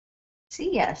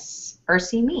see us or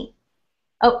see me.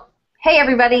 Oh, hey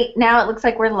everybody. Now it looks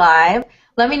like we're live.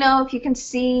 Let me know if you can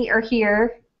see or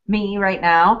hear me right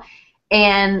now.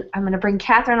 And I'm going to bring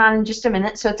Catherine on in just a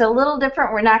minute. So it's a little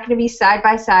different. We're not going to be side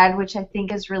by side, which I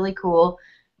think is really cool.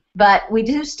 But we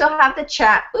do still have the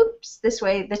chat. Oops, this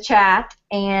way, the chat.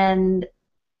 And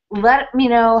let me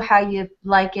know how you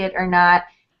like it or not.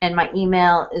 And my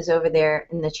email is over there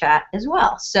in the chat as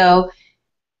well. So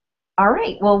all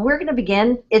right, well, we're going to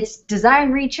begin. It's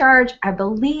Design Recharge. I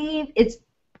believe it's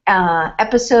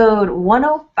episode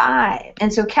 105.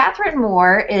 And so Catherine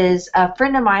Moore is a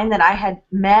friend of mine that I had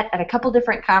met at a couple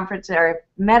different conferences, or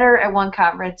met her at one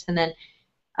conference, and then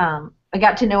I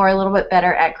got to know her a little bit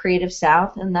better at Creative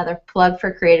South, another plug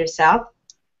for Creative South.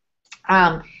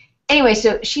 Anyway,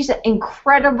 so she's an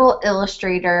incredible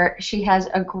illustrator. She has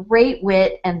a great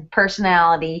wit and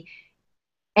personality,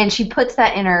 and she puts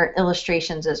that in her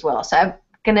illustrations as well. So I'm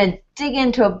going to dig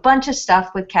into a bunch of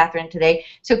stuff with Catherine today.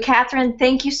 So Catherine,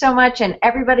 thank you so much, and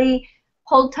everybody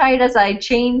hold tight as I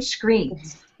change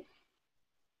screens.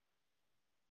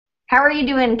 How are you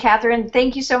doing, Catherine?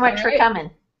 Thank you so much for coming.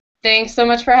 Thanks so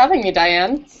much for having me,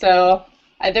 Diane. So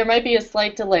there might be a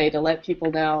slight delay to let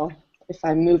people know if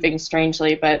I'm moving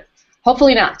strangely, but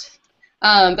hopefully not.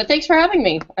 But thanks for having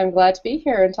me. I'm glad to be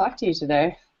here and talk to you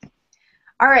today.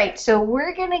 All right, so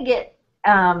we're going to get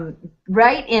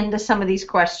right into some of these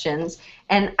questions,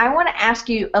 and I want to ask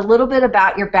you a little bit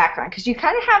about your background, because you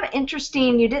kind of have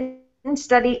interesting, you didn't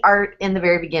study art in the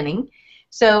very beginning,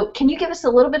 so can you give us a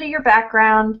little bit of your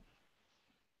background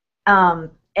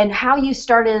and how you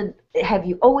started? Have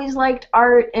you always liked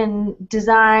art and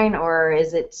design, or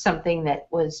is it something that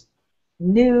was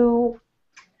new?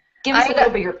 Give us a little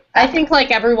bit of your background. I think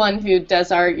like everyone who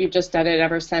does art, you've just done it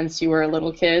ever since you were a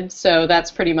little kid, so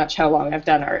that's pretty much how long I've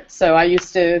done art. So I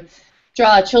used to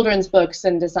draw children's books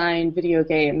and design video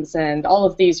games and all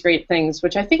of these great things,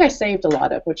 which I think I saved a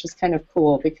lot of, which is kind of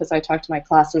cool because I talk to my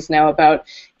classes now about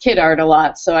kid art a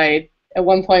lot. So I at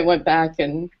one point went back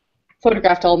and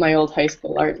photographed all my old high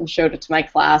school art and showed it to my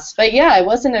class. But yeah, I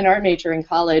wasn't an art major in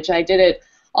college. I did it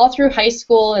all through high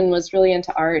school and was really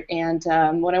into art, and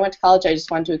when I went to college I just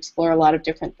wanted to explore a lot of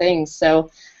different things. So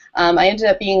I ended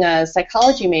up being a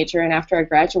psychology major, and after I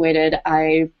graduated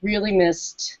I really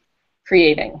missed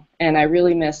creating and I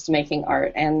really missed making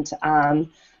art, and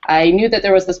I knew that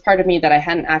there was this part of me that I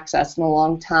hadn't accessed in a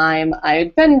long time. I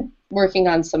had been working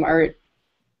on some art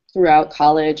throughout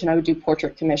college, and I would do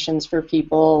portrait commissions for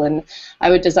people, and I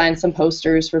would design some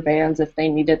posters for bands if they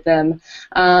needed them,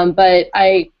 but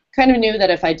I kind of knew that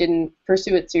if I didn't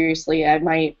pursue it seriously, I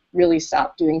might really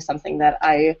stop doing something that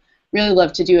I really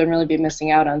love to do and really be missing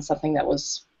out on something that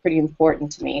was pretty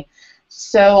important to me.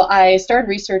 So I started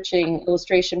researching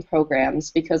illustration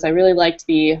programs because I really liked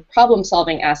the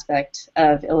problem-solving aspect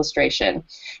of illustration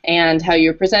and how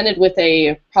you're presented with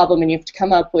a problem and you have to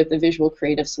come up with a visual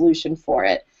creative solution for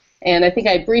it. And I think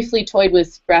I briefly toyed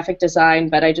with graphic design,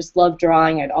 but I just loved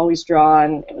drawing. I'd always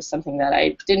drawn. It was something that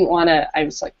I didn't want to, I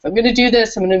was like, if I'm going to do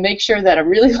this, I'm going to make sure that I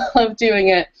really love doing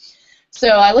it. So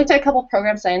I looked at a couple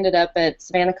programs. I ended up at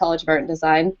Savannah College of Art and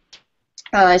Design.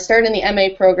 I started in the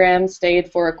MA program,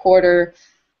 stayed for a quarter,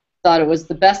 thought it was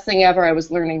the best thing ever. I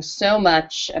was learning so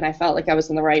much, and I felt like I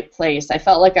was in the right place. I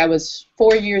felt like I was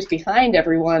 4 years behind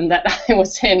everyone that I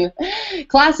was in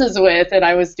classes with, and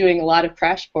I was doing a lot of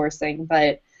crash coursing,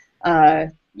 but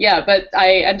yeah, but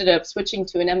I ended up switching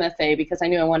to an MFA because I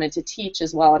knew I wanted to teach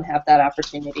as well and have that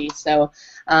opportunity. So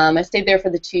I stayed there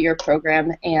for the 2-year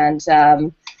program, and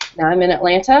now I'm in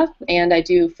Atlanta, and I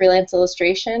do freelance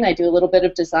illustration. I do a little bit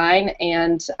of design,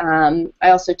 and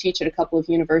I also teach at a couple of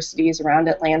universities around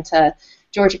Atlanta,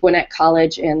 Georgia Gwinnett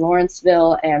College in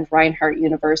Lawrenceville and Reinhardt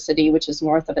University, which is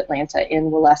north of Atlanta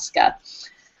in Waleska.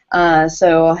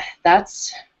 So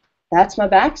that's my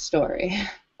backstory.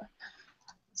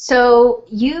 So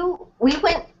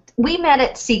we met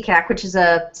at CCAC, which is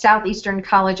a Southeastern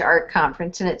College Art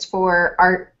Conference, and it's for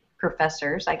art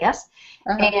professors, I guess.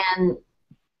 And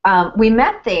we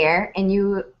met there, and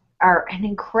you are an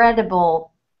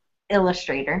incredible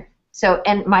illustrator. So,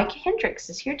 and Mike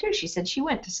Hendricks is here too. She said she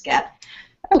went to SCAD.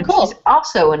 Oh, cool. She's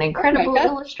also an incredible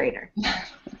illustrator.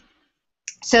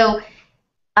 So,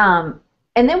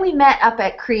 and then we met up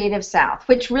at Creative South,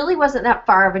 which really wasn't that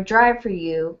far of a drive for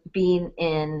you, being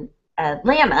in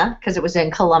Atlanta, because it was in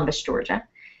Columbus, Georgia.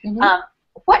 Mm-hmm.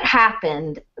 What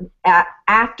happened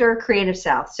after Creative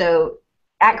South? So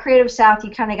at Creative South,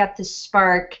 you kind of got this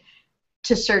spark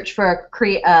to search for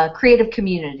a creative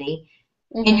community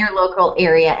in your local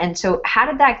area. And so how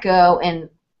did that go, and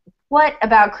what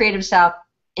about Creative South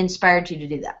inspired you to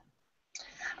do that?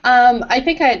 I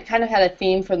think I had kind of had a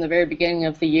theme from the very beginning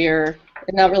of the year,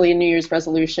 not really a New Year's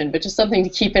resolution, but just something to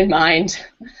keep in mind,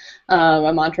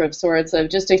 a mantra of sorts, of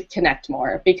just to connect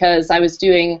more, because I was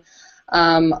doing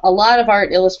a lot of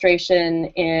art illustration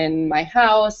in my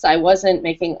house. I wasn't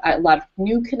making a lot of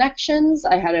new connections.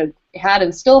 I had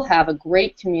and still have a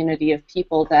great community of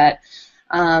people that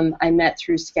I met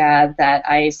through SCAD that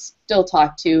I still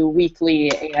talk to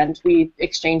weekly, and we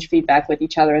exchange feedback with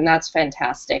each other, and that's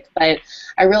fantastic. But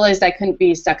I realized I couldn't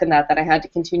be stuck in that I had to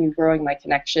continue growing my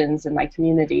connections and my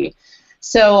community.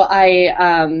 So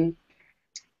I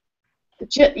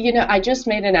I just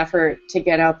made an effort to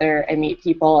get out there and meet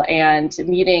people, and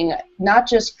meeting not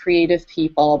just creative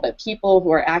people, but people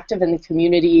who are active in the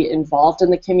community, involved in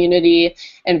the community,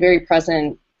 and very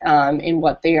present in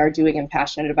what they are doing and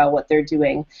passionate about what they're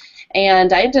doing.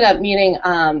 And I ended up meeting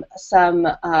some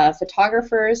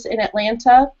photographers in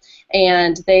Atlanta,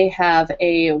 and they have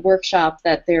a workshop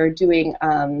that they're doing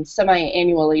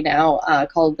semi-annually now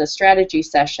called the Strategy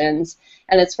Sessions,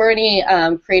 and it's for any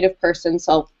creative person.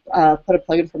 So I'll put a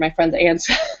plug in for my friend Anne's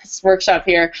workshop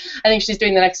here. I think she's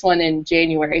doing the next one in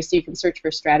January, so you can search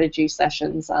for Strategy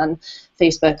Sessions on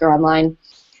Facebook or online.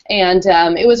 And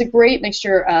it was a great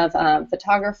mixture of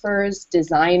photographers,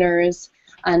 designers,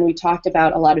 and we talked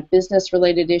about a lot of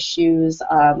business-related issues,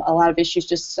 a lot of issues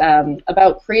just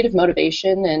about creative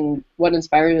motivation and what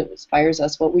inspires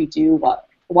us, what we do,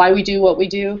 why we do what we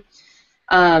do.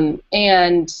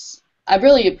 And I've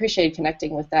really appreciated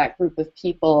connecting with that group of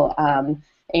people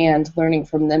and learning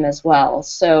from them as well.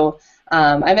 So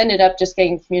I've ended up just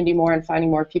getting community more and finding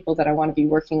more people that I want to be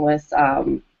working with,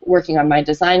 working on my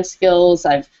design skills.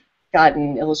 I've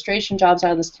gotten illustration jobs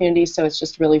out of this community, so it's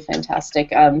just a really fantastic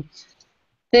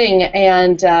thing.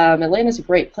 And Atlanta's a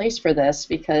great place for this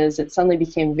because it suddenly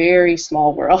became very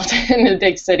small world in a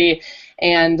big city,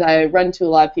 and I run into a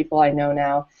lot of people I know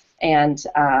now. And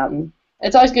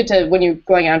it's always good to, when you're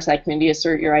going out into that community,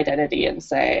 assert your identity and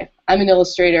say, I'm an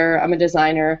illustrator, I'm a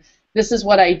designer, this is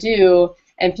what I do,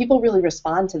 and people really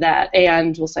respond to that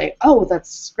and will say, oh,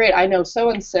 that's great, I know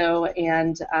so-and-so,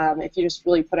 and if you just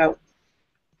really put out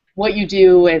what you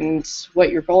do and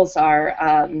what your goals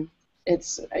are,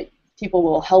 people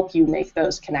will help you make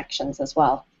those connections as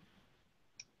well.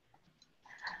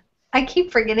 I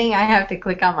keep forgetting I have to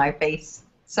click on my face.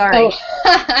 Sorry.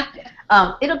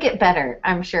 Oh. It'll get better,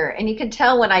 I'm sure. And you can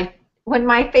tell when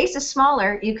my face is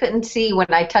smaller, you couldn't see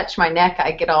when I touch my neck,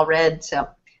 I get all red. So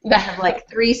I have like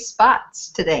 3 spots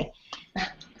today.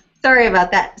 Sorry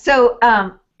about that. So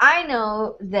I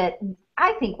know that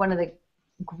I think one of the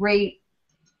great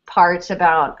parts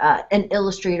about an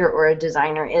illustrator or a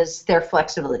designer is their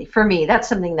flexibility. For me, that's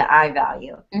something that I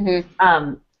value.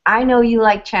 Mm-hmm. I know you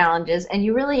like challenges, and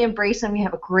you really embrace them. You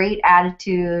have a great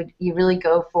attitude. You really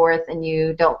go forth, and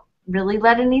you don't really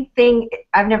let anything,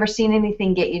 I've never seen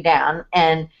anything get you down,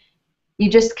 and you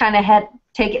just kind of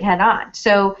take it head on.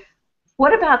 So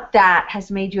what about that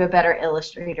has made you a better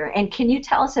illustrator? And can you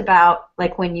tell us about,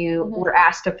 like, when you were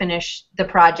asked to finish the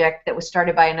project that was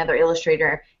started by another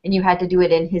illustrator and you had to do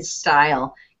it in his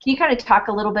style? Can you kind of talk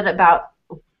a little bit about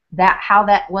that, how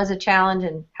that was a challenge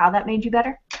and how that made you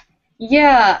better?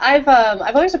 Yeah,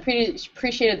 I've always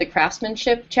appreciated the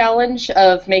craftsmanship challenge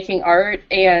of making art,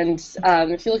 and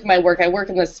if you look at my work, I work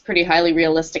in this pretty highly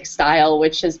realistic style,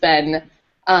 which has been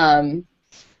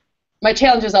my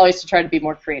challenge is always to try to be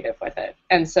more creative with it,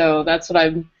 and so that's what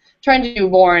I'm trying to do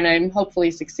more, and I'm hopefully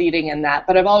succeeding in that.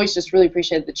 But I've always just really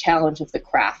appreciated the challenge of the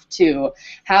craft too.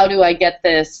 How do I get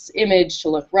this image to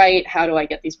look right? How do I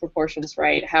get these proportions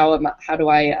right? How do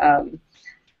I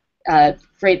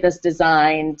create this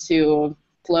design to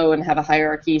flow and have a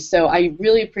hierarchy? So I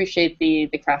really appreciate the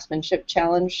craftsmanship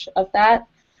challenge of that.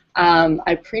 I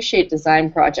appreciate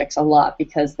design projects a lot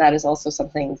because that is also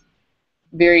something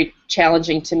very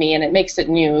challenging to me, and it makes it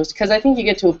new, because I think you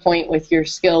get to a point with your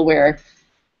skill where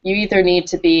you either need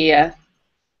to be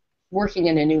working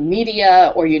in a new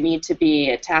media, or you need to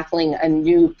be tackling a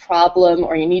new problem,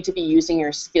 or you need to be using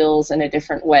your skills in a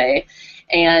different way.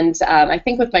 And I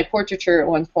think with my portraiture at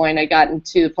one point, I got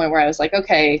to the point where I was like,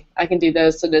 okay, I can do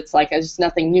this, and it's like there's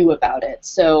nothing new about it.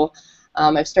 So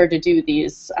I've started to do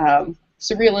these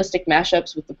surrealistic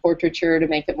mashups with the portraiture to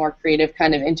make it more creative,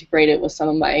 kind of integrate it with some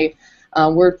of my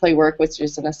wordplay work, which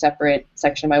is in a separate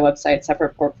section of my website,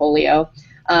 separate portfolio.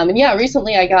 And yeah,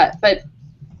 recently but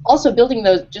also building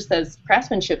those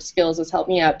craftsmanship skills has helped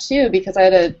me out too, because I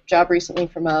had a job recently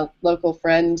from a local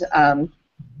friend,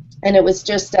 and it was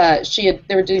just there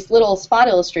were these little spot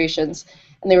illustrations,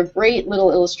 and they were great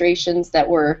little illustrations that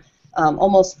were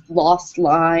almost lost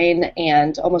line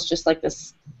and almost just like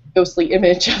this ghostly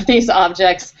image of these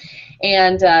objects.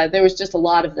 And there was just a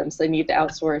lot of them, so they need to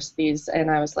outsource these. And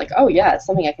I was like, oh yeah, it's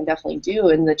something I can definitely do.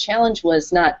 And the challenge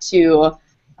was not to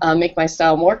make my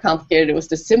style more complicated, it was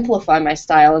to simplify my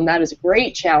style, and that is a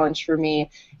great challenge for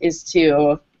me, is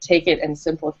to take it and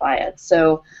simplify it.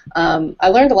 So I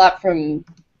learned a lot from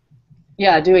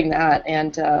doing that,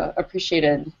 and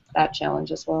appreciated that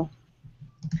challenge as well.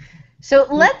 So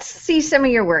let's see some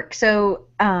of your work. So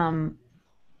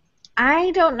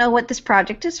I don't know what this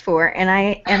project is for, and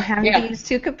I am having to use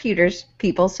two computers,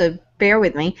 people, so bear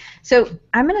with me. So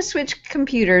I'm going to switch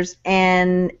computers,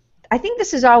 and I think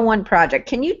this is all one project.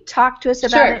 Can you talk to us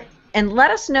about it? And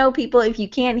let us know, people, if you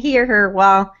can't hear her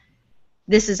while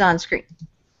this is on screen.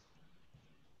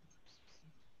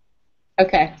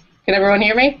 Okay. Can everyone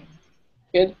hear me?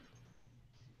 Good.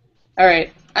 All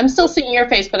right. I'm still seeing your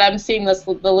face, but I'm seeing this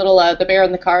the little the bear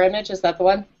in the car image. Is that the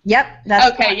one? Yep.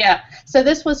 That's okay. Yeah. So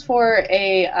this was for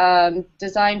a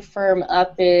design firm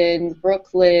up in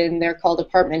Brooklyn. They're called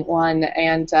Apartment One,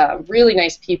 and really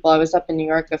nice people. I was up in New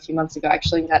York a few months ago,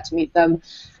 actually, and got to meet them.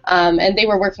 And they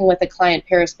were working with a client,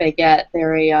 Paris Baguette.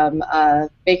 They're a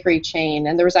bakery chain,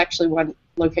 and there was actually one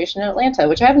location in Atlanta,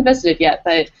 which I haven't visited yet,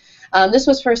 but this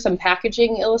was for some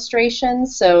packaging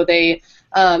illustrations. So they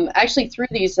actually threw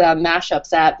these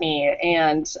mashups at me,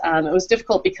 and it was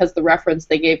difficult because the reference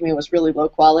they gave me was really low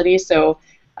quality, so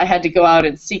I had to go out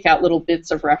and seek out little bits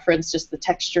of reference, just the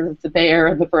texture of the bear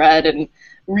and the bread, and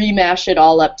remash it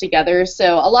all up together.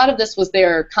 So a lot of this was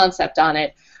their concept on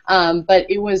it, but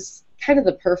it was kind of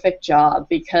the perfect job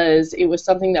because it was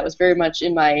something that was very much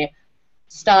in my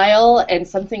style and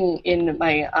something in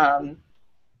my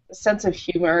sense of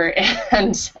humor,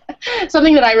 and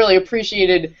something that I really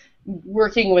appreciated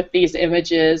working with these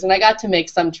images. And I got to make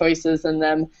some choices in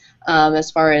them as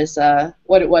far as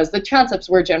what it was. The concepts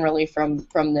were generally from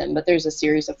them, but there's a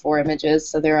series of 4 images,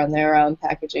 so they're on their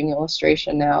packaging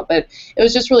illustration now. But it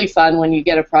was just really fun when you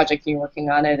get a project and you're working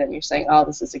on it and you're saying, oh,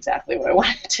 this is exactly what I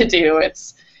wanted to do.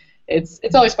 It's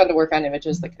always fun to work on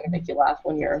images that kind of make you laugh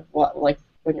when you're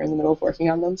when you're in the middle of working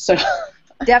on them. So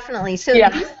definitely. So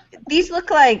these look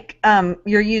like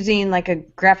you're using like a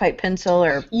graphite pencil,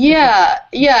 or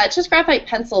it's just graphite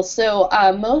pencil. So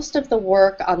most of the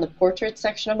work on the portrait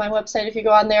section of my website, if you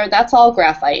go on there, that's all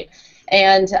graphite,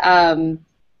 and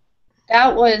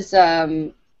that was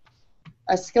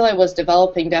a skill I was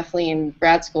developing definitely in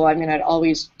grad school. I mean, I'd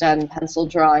always done pencil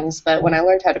drawings, but when I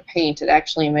learned how to paint, it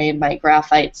actually made my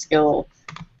graphite skill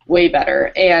way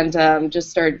better, and just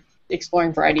started exploring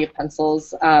a variety of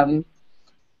pencils.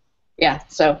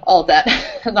 So all of that,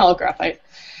 and all graphite.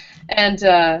 And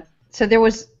so there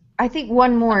was, I think,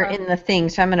 one more in the thing,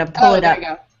 so I'm going to pull it up. There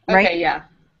you go. Okay, yeah.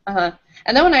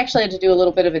 And that one I actually had to do a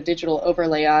little bit of a digital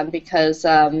overlay on because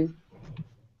of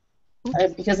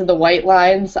the white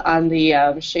lines on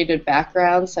the shaded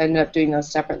background, so I ended up doing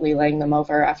those separately, laying them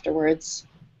over afterwards.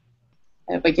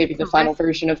 I hope I gave you the final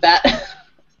version of that.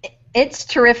 It's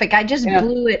terrific. I just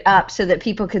blew it up so that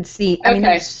people could see. I mean,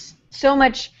 there's so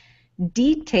much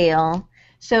detail.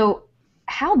 So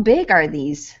how big are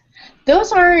these?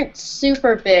 Those aren't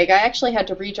super big. I actually had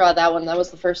to redraw that one. That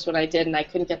was the first one I did, and I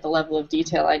couldn't get the level of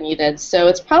detail I needed. So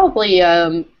it's probably,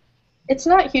 it's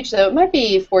not huge though. It might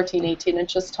be 14, 18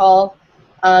 inches tall.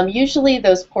 Usually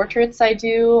those portraits I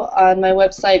do on my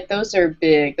website, those are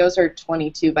big. Those are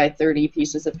 22 by 30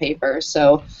 pieces of paper.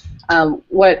 So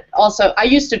I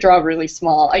used to draw really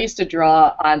small. I used to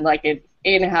draw on like an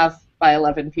 8.5 by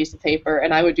 11 piece of paper,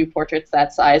 and I would do portraits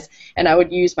that size, and I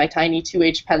would use my tiny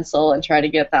 2H pencil and try to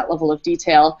get that level of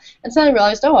detail. And so I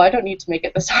realized, I don't need to make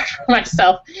it this hard for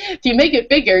myself. If you make it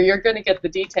bigger, you're going to get the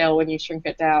detail when you shrink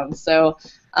it down. So,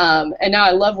 and now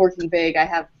I love working big.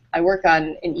 I work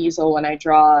on an easel when I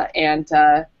draw, and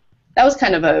that was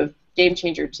kind of a game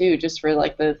changer too, just for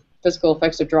like the physical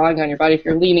effects of drawing on your body. If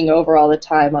you're leaning over all the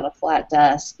time on a flat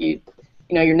desk, you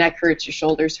know your neck hurts, your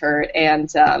shoulders hurt,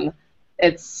 and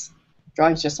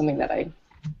drawing's just something that I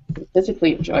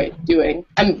physically enjoy doing.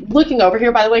 I'm looking over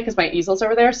here, by the way, because my easel's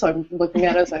over there, so I'm looking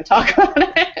at it as I talk about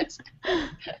it.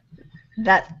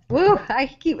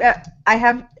 I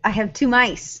have 2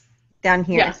 mice down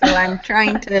here, so I'm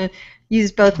trying to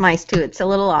use both mice too. It's a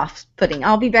little off-putting.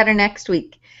 I'll be better next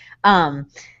week. All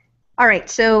right,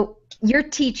 so you're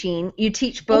teaching. You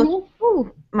teach both.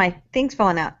 Ooh, my thing's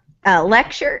falling out.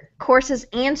 Lecture courses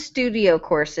and studio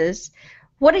courses.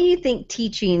 What do you think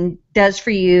teaching does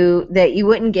for you that you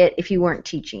wouldn't get if you weren't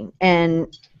teaching?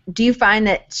 And do you find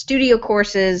that studio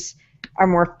courses are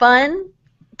more fun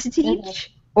to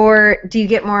teach, or do you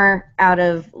get more out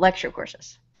of lecture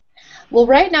courses? Well,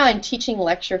 right now I'm teaching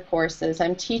lecture courses.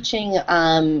 I'm teaching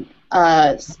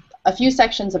a few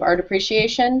sections of art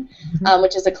appreciation,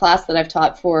 which is a class that I've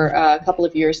taught for a couple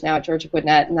of years now at Georgia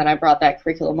Gwinnett, and then I brought that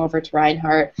curriculum over to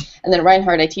Reinhardt. And then at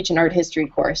Reinhardt, I teach an art history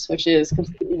course, which is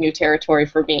completely new territory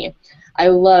for me. I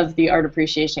love the art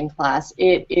appreciation class.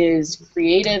 It is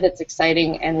creative, it's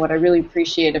exciting, and what I really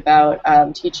appreciate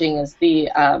about teaching is the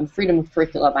freedom of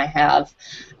curriculum I have.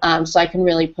 So I can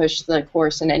really push the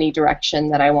course in any direction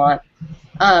that I want.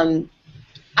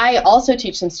 I also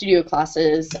teach some studio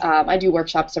classes. I do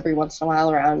workshops every once in a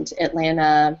while around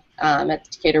Atlanta at the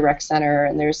Decatur Rec Center,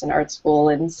 and there's an art school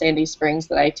in Sandy Springs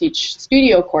that I teach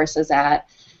studio courses at.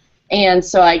 And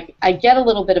so I get a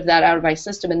little bit of that out of my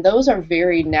system, and those are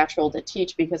very natural to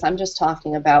teach because I'm just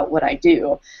talking about what I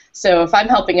do. So if I'm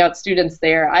helping out students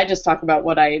there, I just talk about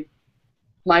what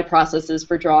my process is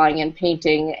for drawing and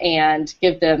painting and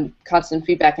give them constant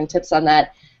feedback and tips on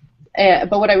that.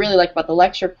 But what I really like about the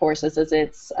lecture courses is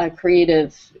it's a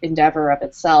creative endeavor of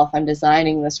itself. I'm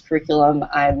designing this curriculum.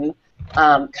 I'm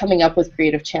coming up with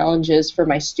creative challenges for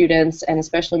my students, and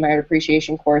especially my art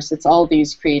appreciation course, it's all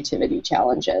these creativity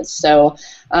challenges. So,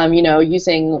 you know,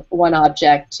 using one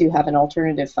object to have an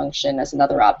alternative function as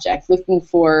another object, looking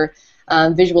for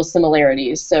visual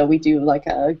similarities. So we do like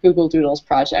a Google Doodles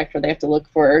project where they have to look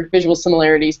for visual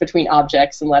similarities between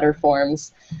objects and letter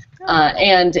forms.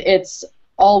 And it's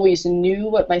always new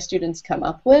what my students come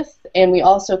up with, and we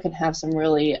also can have some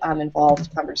really involved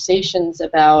conversations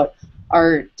about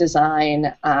art,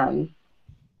 design, and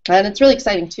it's really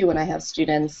exciting too when I have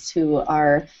students who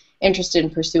are interested in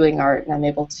pursuing art and I'm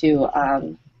able to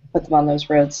put them on those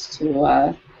roads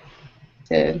to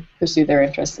pursue their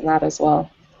interest in that as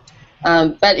well.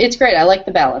 But it's great. I like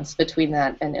the balance between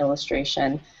that and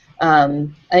illustration. I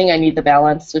think I need the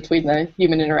balance between the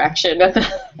human interaction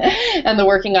and the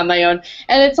working on my own.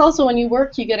 And it's also when you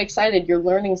work, you get excited. You're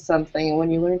learning something, and when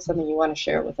you learn something, you want to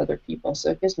share it with other people. So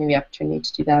it gives me the opportunity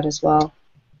to do that as well.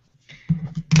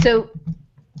 So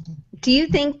do you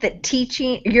think that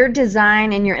teaching, your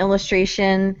design and your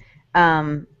illustration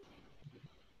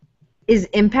is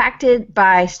impacted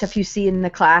by stuff you see in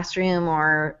the classroom,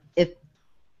 or if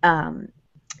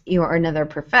you're another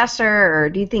professor, or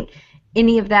do you think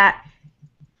any of that?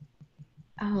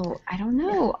 Oh, I don't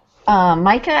know.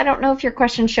 Micah, I don't know if your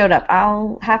question showed up.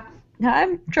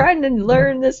 I'm trying to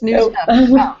learn this new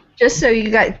stuff. Just so you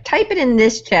guys type it in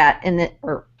this chat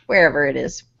or wherever it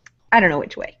is. I don't know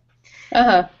which way.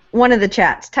 One of the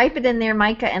chats. Type it in there,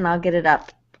 Micah, and I'll get it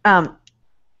up.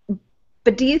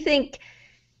 But do you think,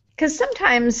 because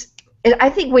sometimes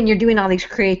I think when you're doing all these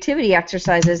creativity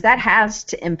exercises, that has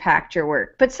to impact your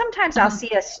work. But sometimes I'll see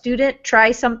a student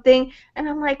try something, and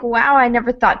I'm like, wow, I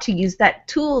never thought to use that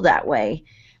tool that way.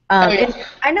 And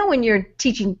I know when you're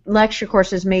teaching lecture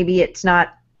courses, maybe it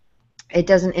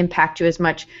doesn't impact you as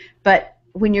much. But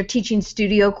when you're teaching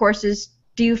studio courses,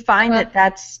 do you find that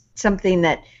that's something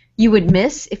that you would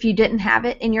miss if you didn't have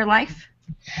it in your life?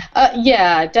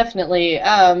 Yeah, definitely.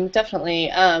 Definitely.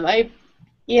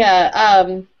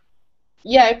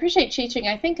 Yeah, I appreciate teaching.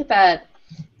 I think that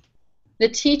the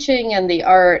teaching and the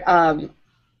art,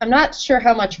 I'm not sure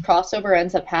how much crossover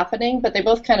ends up happening, but they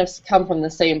both kind of come from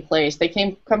the same place. They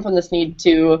come from this need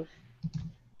to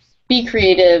be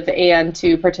creative and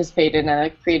to participate in a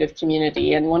creative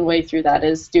community, and one way through that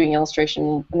is doing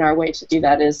illustration, and our way to do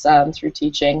that is through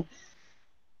teaching.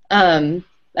 I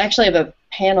actually have a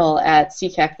panel at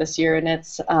CCAC this year, and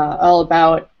it's all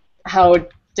about how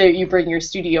do you bring your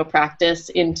studio practice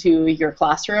into your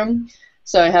classroom.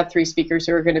 So I have 3 speakers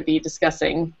who are going to be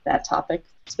discussing that topic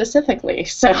specifically.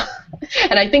 So,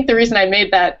 and I think the reason I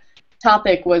made that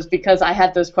topic was because I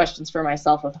had those questions for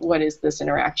myself of what is this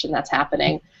interaction that's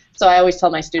happening. So I always tell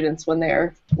my students when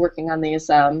they're working on these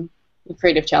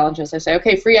creative challenges, I say,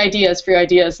 okay, free ideas,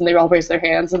 and they all raise their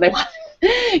hands and they want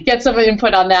to get some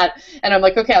input on that. And I'm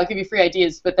like, okay, I'll give you free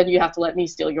ideas, but then you have to let me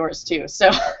steal yours too. So,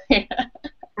 yeah.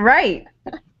 Right.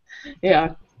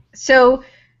 Yeah. So,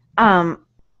 how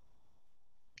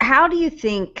do you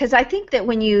think, because I think that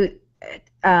when you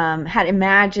had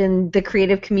imagined the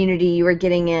creative community you were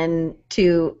getting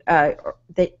into,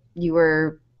 that you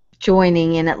were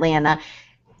joining in Atlanta,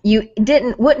 you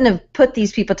wouldn't have put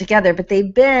these people together, but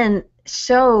they've been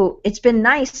it's been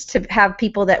nice to have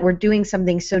people that were doing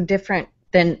something so different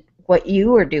than what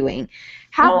you were doing.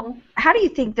 How do you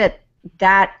think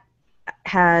that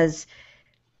has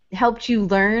helped you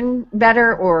learn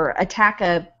better or attack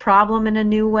a problem in a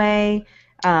new way?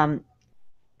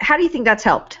 How do you think that's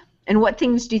helped? And what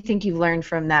things do you think you've learned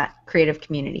from that creative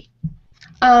community?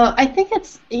 I think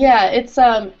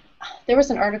there was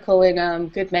an article in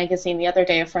Good Magazine the other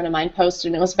day a friend of mine posted,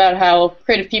 and it was about how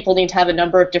creative people need to have a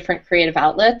number of different creative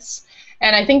outlets.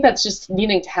 And I think that's just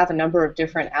needing to have a number of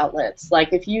different outlets.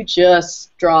 Like if you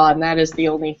just draw and that is the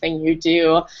only thing you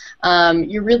do,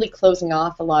 you're really closing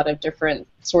off a lot of different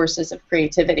sources of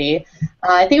creativity.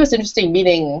 I think it was interesting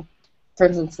meeting, for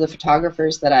instance, the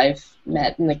photographers that I've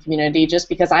met in the community, just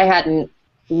because I hadn't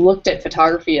looked at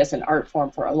photography as an art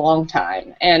form for a long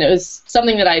time. And it was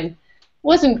something that I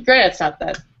wasn't great at. It's not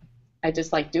that I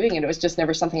disliked doing it. It was just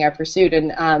never something I pursued.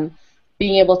 And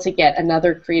being able to get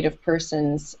another creative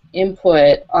person's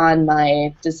input on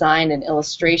my design and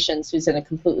illustrations who's in a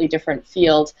completely different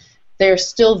field, they're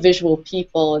still visual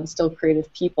people and still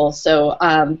creative people, so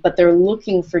but they're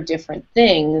looking for different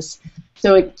things,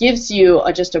 so it gives you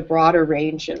just a broader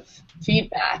range of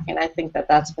feedback, and I think that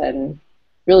that's been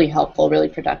really helpful, really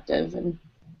productive. And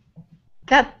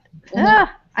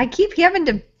I keep having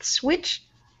to switch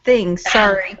things.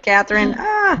 Sorry, Catherine.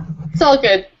 It's all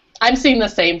good. I'm seeing the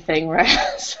same thing, right?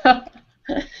 So,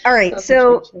 all right,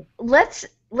 so let's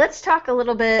talk a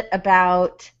little bit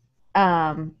about.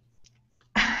 I'm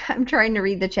trying to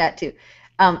read the chat too,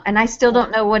 and I still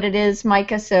don't know what it is,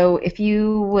 Micah. So if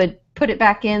you would put it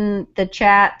back in the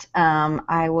chat,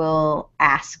 I will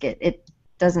ask it. It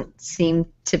doesn't seem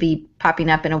to be popping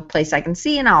up in a place I can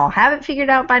see, and I'll have it figured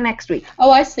out by next week.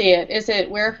 Oh, I see it. Is it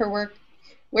where's her work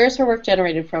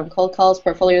generated from? Cold calls,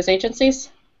 portfolios, agencies?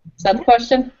 Is that the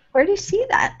question? Where do you see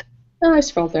that? Oh, I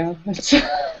scrolled down.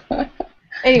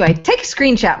 Anyway, take a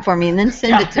screenshot for me and then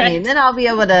send it to me, and then I'll be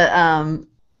able to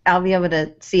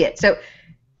see it. So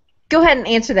go ahead and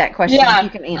answer that question. Yeah, you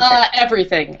can answer.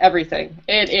 Everything.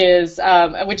 It is,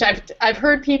 which I've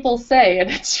heard people say, and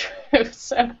it's true.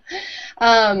 So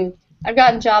I've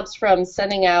gotten jobs from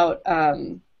sending out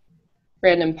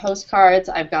random postcards.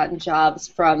 I've gotten jobs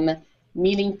from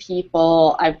meeting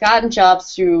people. I've gotten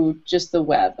jobs through just the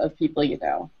web of people you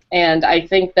know. And I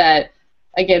think that,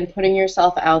 again, putting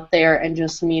yourself out there and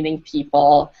just meeting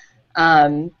people.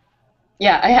 I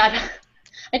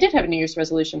did have a New Year's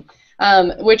resolution,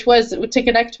 which was to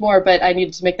connect more, but I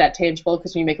needed to make that tangible,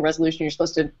 because when you make a resolution, you're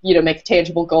supposed to, make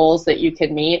tangible goals that you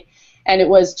can meet. And it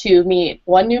was to meet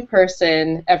one new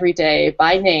person every day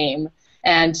by name,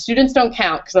 and students don't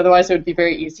count, because otherwise it would be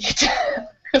very easy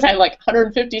because I had like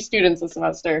 150 students a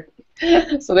semester.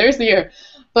 So there's the year.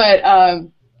 But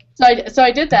so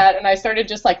I did that, and I started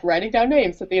just like writing down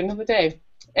names at the end of the day.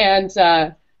 And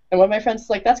one of my friends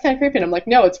was like, "That's kind of creepy." And I'm like,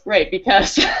 "No, it's great,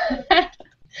 because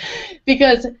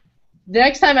because the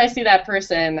next time I see that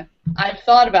person, I've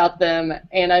thought about them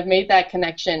and I've made that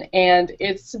connection, and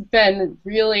it's been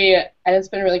really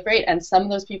great. And some of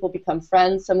those people become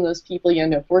friends. Some of those people you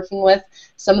end up working with.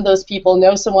 Some of those people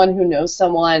know someone who knows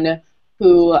someone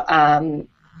who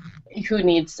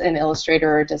needs an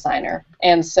illustrator or designer.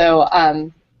 And so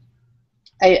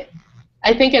I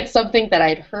think it's something that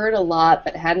I'd heard a lot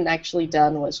but hadn't actually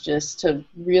done, was just to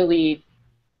really,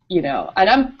 and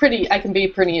I can be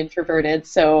pretty introverted,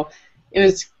 so it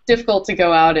was difficult to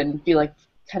go out and be like,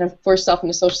 kind of force yourself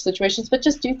into social situations, but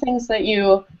just do things that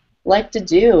you like to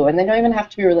do, and they don't even have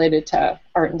to be related to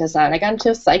art and design. I got into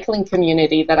a cycling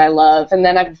community that I love, and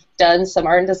then I've done some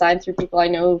art and design through people I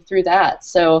know through that.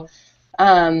 So,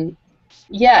 and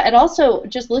also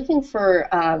just looking for,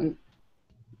 as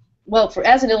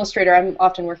an illustrator, I'm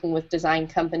often working with design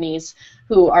companies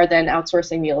who are then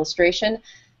outsourcing the illustration.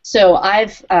 So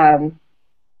I've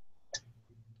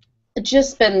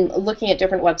just been looking at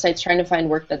different websites trying to find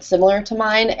work that's similar to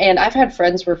mine, and I've had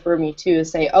friends refer me to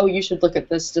say, "Oh, you should look at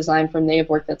this design firm. They have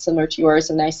work that's similar to yours,"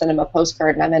 and I sent them a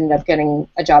postcard, and I've ended up getting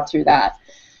a job through that.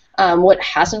 What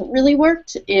hasn't really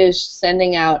worked is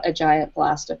sending out a giant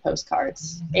blast of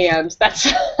postcards, and that's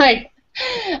like,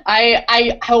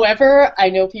 however, I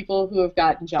know people who have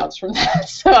gotten jobs from that,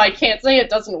 so I can't say it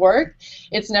doesn't work.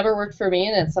 It's never worked for me,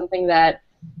 and it's something that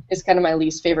is kind of my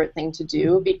least favorite thing to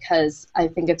do, because I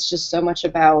think it's just so much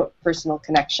about personal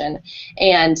connection.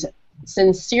 And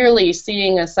sincerely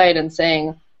seeing a site and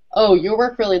saying, "Oh, your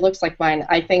work really looks like mine.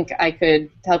 I think I could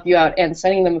help you out," and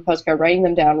sending them a postcard,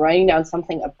 writing down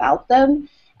something about them,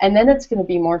 and then it's going to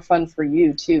be more fun for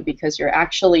you too, because you're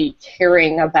actually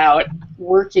caring about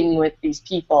working with these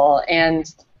people. And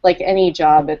like any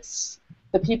job, it's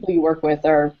the people you work with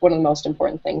are one of the most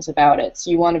important things about it. So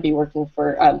you want to be working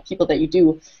for people that you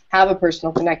do have a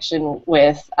personal connection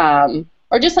with,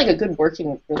 or just like a good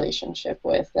working relationship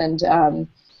with. And so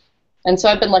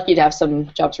I've been lucky to have some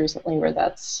jobs recently where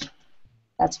that's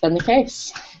been the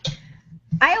case.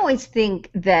 I always think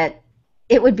that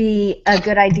it would be a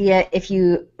good idea if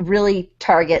you really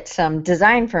target some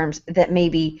design firms that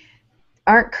maybe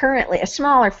aren't currently a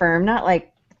smaller firm, not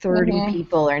like 30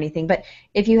 people or anything, but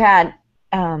if you had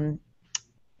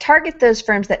target those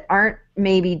firms that aren't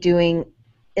maybe doing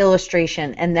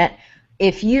illustration, and that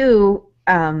if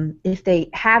they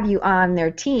have you on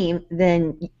their team,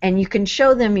 then and you can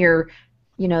show them your,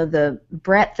 the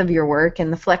breadth of your work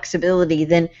and the flexibility,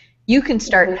 then you can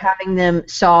start having them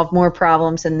solve more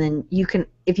problems, and then you can,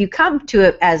 if you come to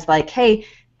it as like, hey,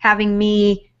 having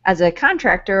me as a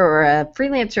contractor or a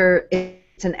freelancer,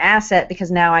 it's an asset because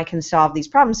now I can solve these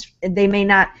problems. They may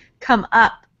not come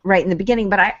up right in the beginning,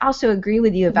 but I also agree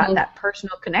with you about that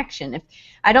personal connection.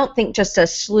 I don't think just a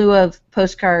slew of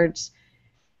postcards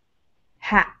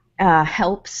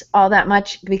helps all that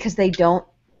much because they don't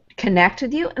connect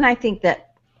with you. And I think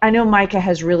that, I know Micah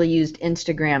has really used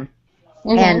Instagram,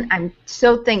 and I'm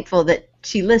so thankful that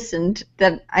she listened,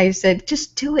 that I said,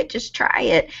 just do it, just try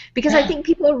it, because I think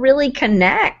people really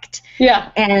connect. Yeah.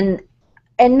 And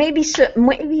maybe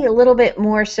a little bit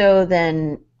more so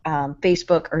than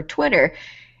Facebook or Twitter.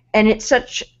 And it's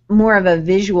such more of a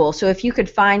visual. So if you could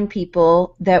find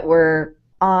people that were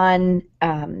on,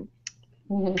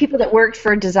 people that worked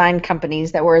for design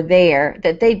companies that were there,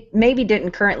 that they maybe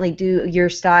didn't currently do your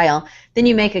style, then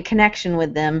you make a connection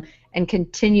with them and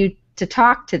continue to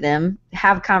talk to them,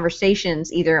 have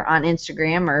conversations either on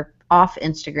Instagram or off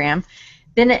Instagram,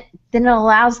 then it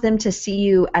allows them to see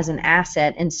you as an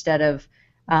asset instead of,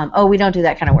 oh, we don't do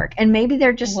that kind of work. And maybe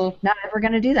they're just not ever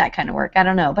going to do that kind of work. I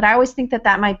don't know. But I always think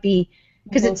that might be,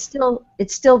 because it's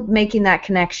still making that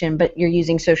connection, but you're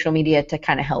using social media to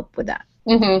kind of help with that.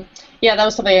 Yeah, that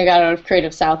was something I got out of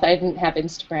Creative South. I didn't have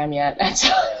Instagram yet.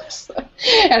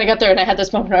 And I got there and I had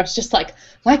this moment where I was just like,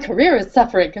 my career is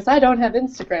suffering because I don't have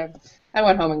Instagram. I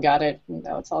went home and got it.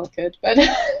 Now it's all good. But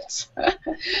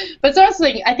but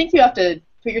seriously, I think you have to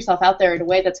put yourself out there in a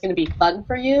way that's going to be fun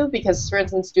for you, because, for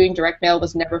instance, doing direct mail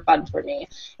was never fun for me.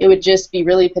 It would just be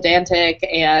really pedantic,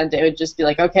 and it would just be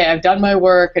like, okay, I've done my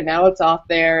work, and now it's off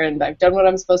there, and I've done what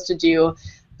I'm supposed to do.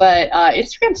 But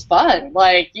Instagram's fun.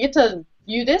 Like, you get to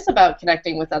view this about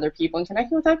connecting with other people, and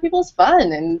connecting with other people is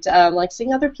fun, and like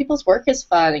seeing other people's work is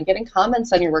fun, and getting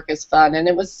comments on your work is fun. And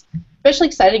it was especially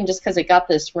exciting just because it got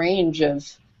this range of,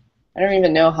 I don't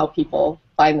even know how people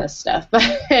find this stuff, but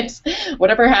it's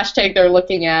whatever hashtag they're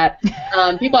looking at.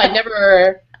 People I'd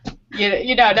never,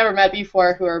 never met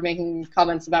before who are making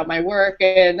comments about my work,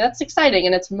 and that's exciting,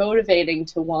 and it's motivating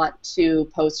to want to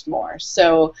post more.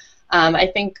 So I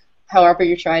think however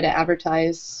you try to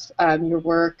advertise your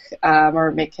work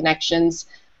or make connections,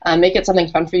 make it something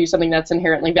fun for you, something that's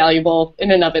inherently valuable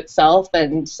in and of itself,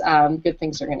 and good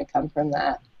things are going to come from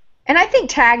that. And I think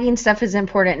tagging stuff is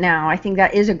important now. I think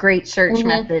that is a great search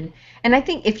method. And I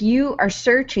think if you are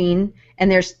searching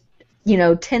and there's,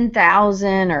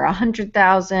 10,000 or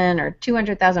 100,000 or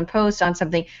 200,000 posts on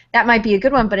something, that might be a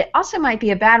good one, but it also might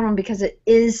be a bad one because it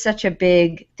is such a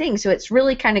big thing. So it's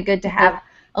really kind of good to have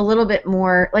a little bit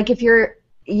more, like if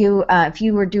if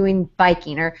you were doing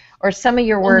biking or some of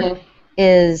your work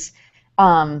is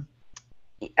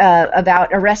about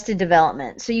Arrested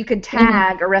Development. So you could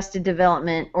tag Arrested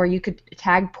Development, or you could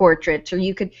tag portraits, or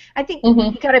you could, I think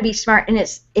you got to be smart, and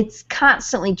it's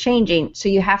constantly changing, so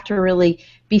you have to really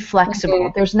be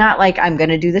flexible. There's not like, I'm going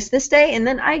to do this day, and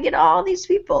then I get all these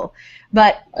people.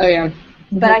 But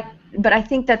but I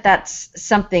think that's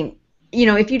something,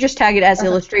 if you just tag it as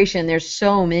illustration, there's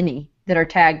so many that are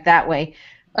tagged that way.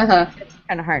 It's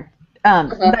kind of hard.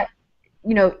 But,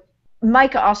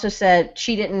 Micah also said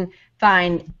she didn't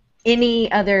find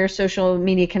any other social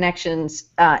media connections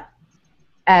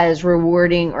as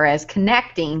rewarding or as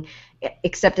connecting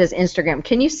except as Instagram.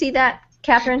 Can you see that,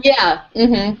 Catherine? Yeah.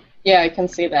 Yeah, I can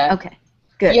see that. Okay.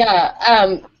 Good.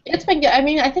 Yeah. It's been good. I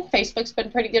mean, I think Facebook's been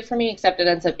pretty good for me, except it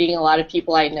ends up being a lot of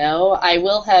people I know. I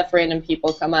will have random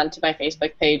people come onto my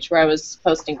Facebook page where I was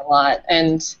posting a lot,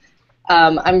 and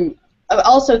I'm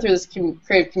also, through this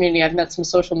creative community, I've met some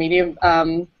social media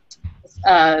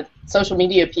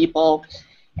people,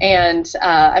 and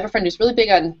I have a friend who's really big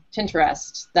on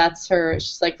Pinterest. That's her.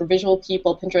 She's like, for visual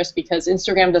people, Pinterest, because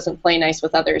Instagram doesn't play nice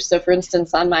with others. So, for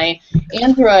instance, on my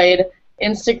Android,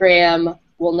 Instagram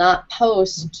will not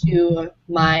post to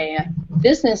my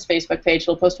business Facebook page.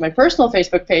 It'll post to my personal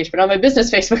Facebook page, but not my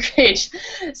business Facebook page.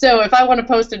 So if I want to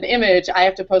post an image, I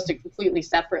have to post it completely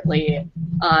separately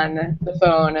on the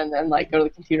phone, and then like go to the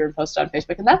computer and post it on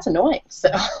Facebook, and that's annoying. So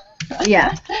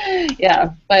yeah,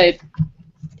 but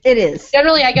it is.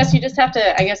 Generally, I guess you just have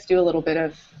to, do a little bit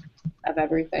of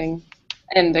everything,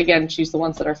 and again, choose the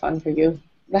ones that are fun for you.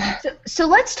 So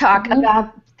let's talk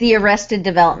about the Arrested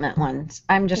Development ones.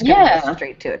 I'm just going to go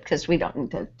straight to it because we don't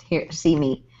need to see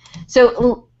me.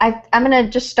 So I'm going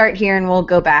to just start here and we'll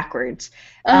go backwards.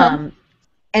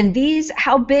 And these,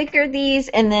 how big are these?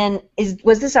 And then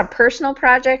was this a personal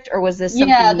project or was this something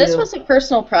Yeah, this was a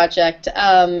personal project.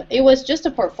 It was just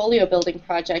a portfolio building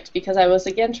project because I was,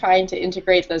 again, trying to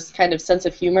integrate this kind of sense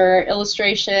of humor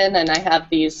illustration, and I have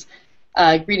these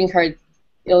greeting card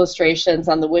illustrations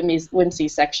on the whimsy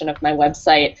section of my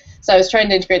website. So I was trying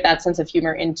to integrate that sense of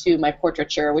humor into my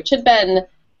portraiture, which had been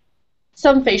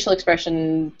some facial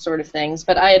expression sort of things,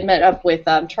 but I had met up with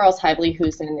Charles Hively,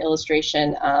 who's in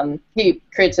illustration. He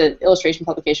creates an illustration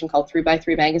publication called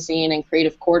 3x3 Magazine and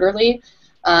Creative Quarterly.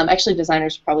 Actually,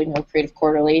 designers probably know Creative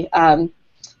Quarterly.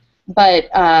 But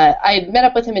I had met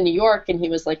up with him in New York, and he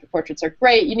was like, "Your portraits are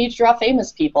great. You need to draw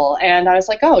famous people." And I was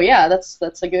like, "Oh yeah, that's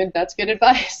good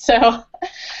advice." So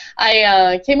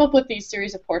I came up with these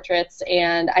series of portraits,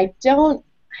 and I don't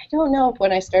know if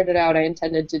when I started out I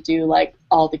intended to do like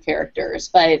all the characters,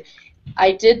 but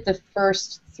I did the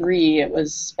first 3. It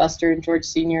was Buster and George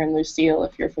Sr. and Lucille,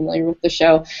 if you're familiar with the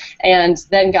show, and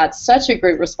then got such a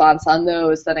great response on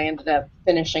those that I ended up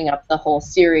finishing up the whole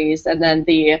series. And then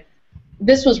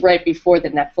this was right before the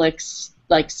Netflix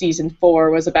season 4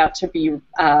 was about to be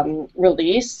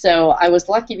released, so I was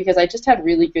lucky because I just had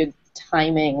really good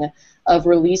timing of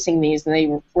releasing these, and they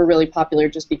were really popular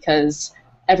just because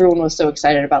everyone was so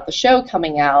excited about the show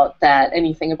coming out that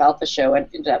anything about the show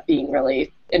ended up being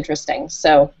really interesting.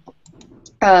 So,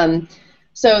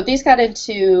 so these got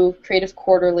into Creative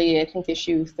Quarterly, I think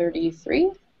issue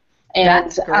 33,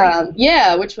 and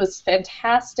yeah, which was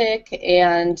fantastic.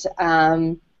 And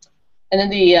then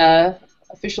the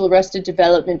official Arrested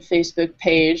Development Facebook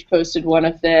page posted one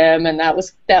of them, and that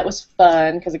was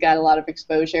fun because it got a lot of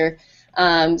exposure.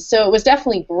 So it was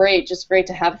definitely great, just great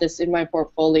to have this in my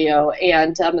portfolio.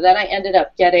 And then I ended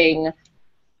up getting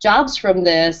jobs from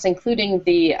this, including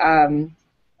the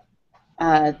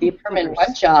Apartment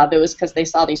 1 job. It was because they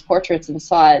saw these portraits and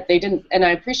saw it. They didn't, and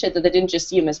I appreciate that they didn't just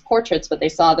see them as portraits, but they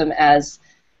saw them as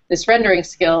this rendering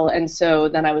skill, and so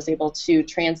then I was able to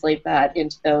translate that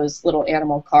into those little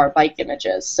animal car bike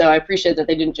images. So I appreciate that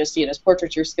they didn't just see it as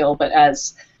portraiture skill, but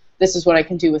as this is what I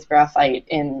can do with graphite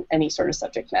in any sort of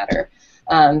subject matter.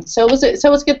 So it was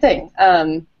a good thing.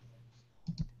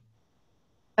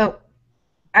 What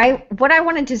I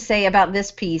wanted to say about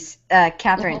this piece,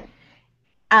 Catherine,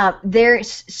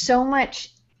 there's so much,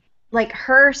 like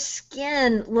her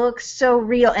skin looks so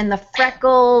real, and the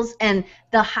freckles and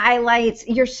the highlights.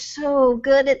 You're so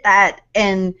good at that,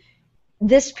 and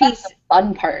this piece. That's the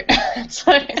fun part.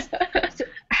 So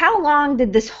how long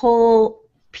did this whole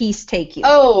piece take you?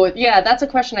 Oh, yeah, that's a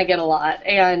question I get a lot,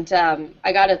 and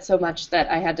I got it so much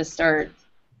that I had to start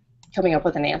coming up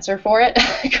with an answer for it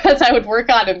because I would work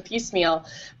on them piecemeal.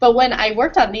 But when I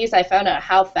worked on these, I found out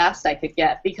how fast I could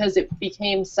get because it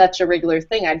became such a regular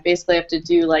thing. I'd basically have to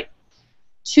do like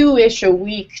 2-ish a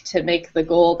week to make the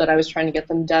goal that I was trying to get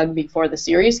them done before the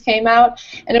series came out.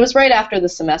 And it was right after the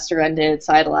semester ended,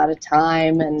 so I had a lot of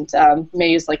time, and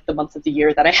May is like the month of the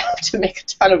year that I have to make a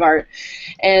ton of art.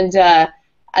 And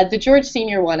the George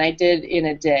Sr. one I did in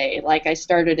a day. Like I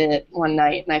started it one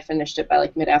night and I finished it by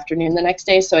like mid-afternoon the next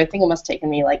day, so I think it must have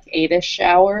taken me like 8-ish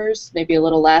hours, maybe a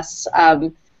little less.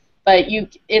 But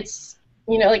it's,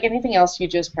 you know, like anything else, you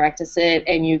just practice it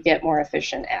and you get more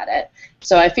efficient at it.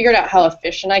 So I figured out how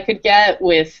efficient I could get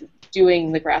with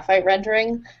doing the graphite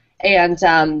rendering, and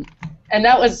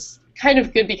that was kind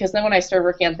of good because then when I started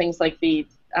working on things like the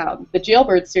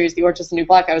Jailbird series, The Orange is the New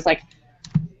Black, I was like,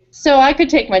 so I could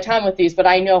take my time with these, but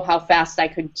I know how fast I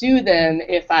could do them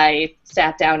if I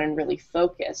sat down and really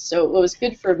focused. So it was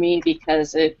good for me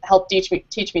because it helped teach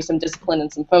me some discipline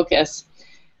and some focus.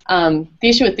 The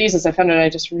issue with these is I found out I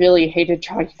just really hated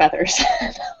drawing feathers.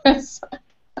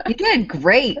 You did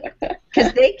great,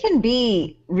 because they can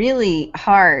be really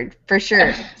hard, for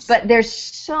sure. But there's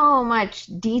so much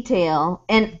detail,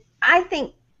 and I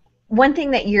think one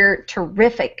thing that you're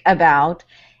terrific about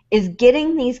is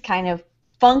getting these kind of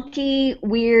funky,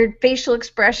 weird facial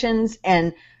expressions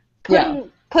and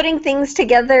putting things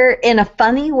together in a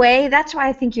funny way. That's why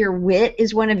I think your wit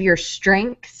is one of your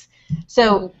strengths.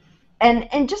 So,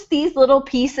 and just these little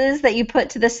pieces that you put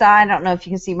to the side. I don't know if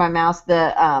you can see my mouse.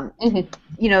 The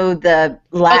you know, the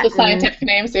Latin, the scientific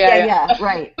names.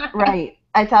 Right.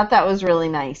 I thought that was really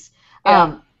nice.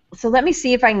 Yeah. So let me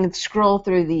see if I can scroll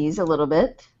through these a little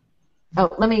bit.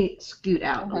 Oh, let me scoot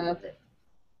out a little bit.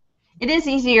 It is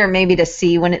easier maybe to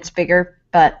see when it's bigger,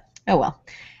 but oh well.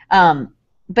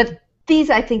 But these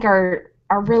I think are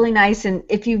really nice, and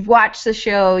if you've watched the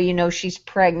show, you know she's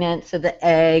pregnant, so the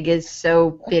egg is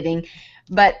so fitting.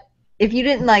 But if you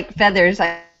didn't like feathers,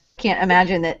 I can't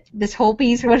imagine that this whole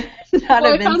piece would not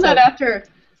have been. I found that after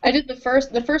I did the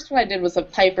first one I did was a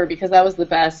Piper because that was the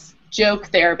best joke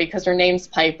there because her name's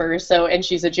Piper, so, and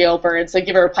she's a jailbird, so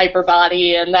give her a Piper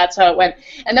body, and that's how it went.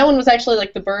 And that one was actually,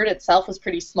 like, the bird itself was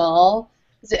pretty small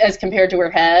as compared to her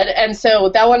head, and so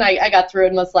that one I got through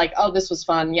and was like, oh, this was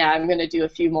fun, yeah, I'm going to do a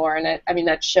few more, and I mean,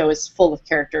 that show is full of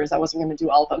characters. I wasn't going to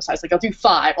do all of them, so I was like, I'll do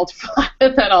five,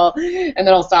 and then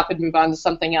I'll stop and move on to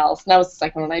something else. And that was the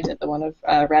second one I did, the one of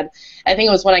Red. I think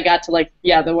it was when I got to, like,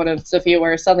 yeah, the one of Sophia,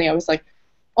 where suddenly I was like,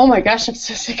 oh my gosh, I'm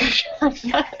so sick of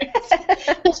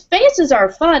feathers. His faces are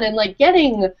fun, and like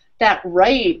getting that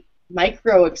right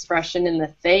micro expression in the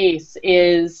face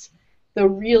is the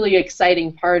really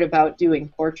exciting part about doing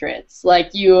portraits.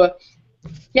 Like, you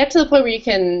get to the point where you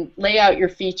can lay out your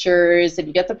features and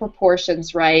you get the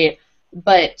proportions right,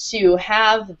 but to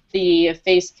have the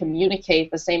face communicate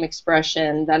the same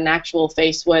expression that an actual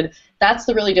face would, that's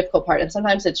the really difficult part. And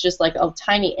sometimes it's just like a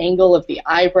tiny angle of the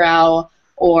eyebrow,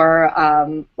 or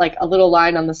like a little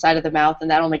line on the side of the mouth, and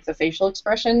that'll make the facial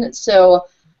expression. So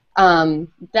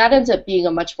that ends up being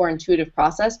a much more intuitive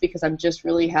process because I'm just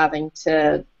really having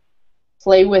to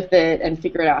play with it and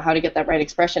figure out how to get that right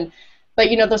expression.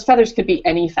 But, you know, those feathers could be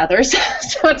any feathers,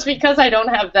 so it's because I don't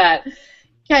have that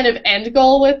kind of end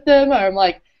goal with them. Or I'm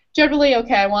like, generally,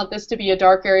 okay, I want this to be a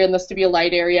dark area and this to be a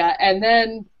light area, and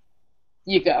then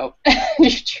you go.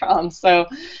 You draw them. So,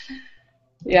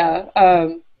 yeah.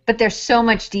 But there's so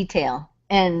much detail,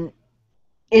 and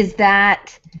is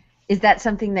that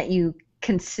something that you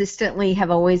consistently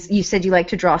have always? You said you like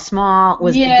to draw small.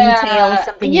 Was the detail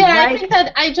something you like? I think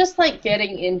that I just like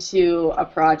getting into a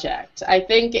project. I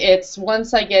think it's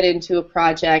once I get into a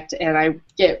project and I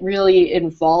get really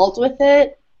involved with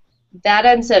it, that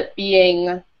ends up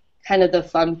being kind of the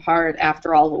fun part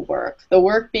after all the work. The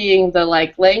work being the,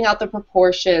 like, laying out the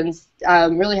proportions,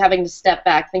 really having to step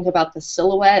back, think about the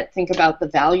silhouette, think about the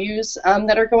values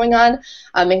that are going on,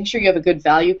 making sure you have a good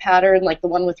value pattern. Like the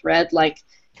one with Red, like,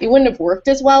 it wouldn't have worked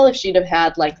as well if she'd have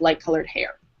had, like, light-colored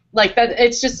hair. Like, that,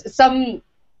 it's just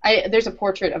there's a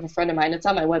portrait of a friend of mine. It's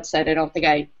on my website. I don't think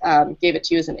I gave it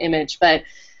to you as an image, but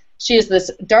she has this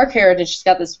dark hair, and she's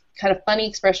got this kind of funny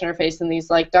expression on her face and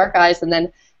these, like, dark eyes, and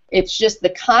then it's just the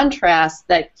contrast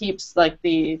that keeps, like,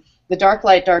 the dark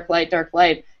light, dark light, dark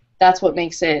light. That's what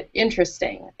makes it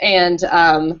interesting. And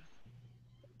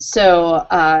so,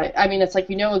 I mean, it's like,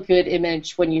 you know, a good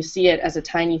image when you see it as a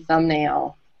tiny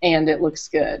thumbnail and it looks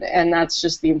good. And that's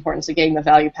just the importance of getting the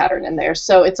value pattern in there.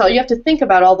 So it's all, you have to think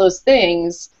about all those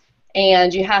things,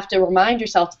 and you have to remind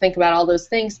yourself to think about all those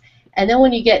things. And then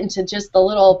when you get into just the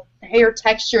little hair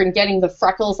texture and getting the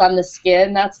freckles on the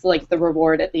skin, that's like the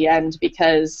reward at the end,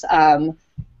 because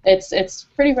it's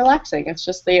pretty relaxing. It's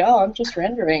just I'm just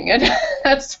rendering, and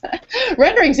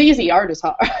rendering's easy. Art is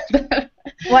hard.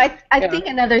 Well, I think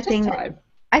another thing.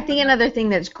 I think another thing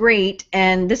that's great,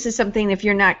 and this is something, if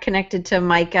you're not connected to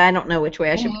Micah, I don't know which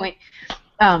way I should point.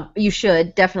 You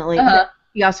should definitely.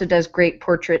 He also does great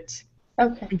portraits.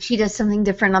 Okay. And she does something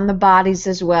different on the bodies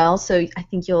as well, so I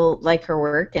think you'll like her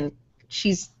work, and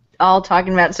she's all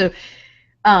talking about it.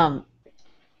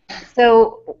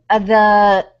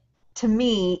 To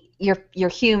me, your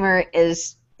humor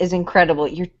is incredible.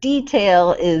 Your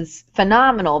detail is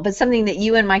phenomenal, but something that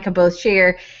you and Micah both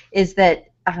share is that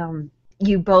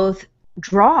you both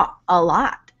draw a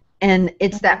lot, and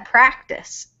it's that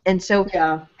practice. And so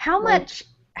how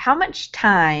much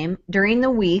time during the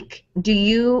week do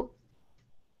you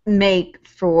make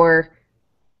for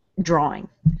drawing?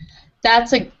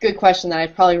 That's a good question that I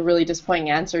probably a really disappointing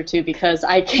answer to, because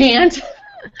I can't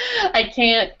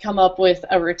come up with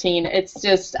a routine. It's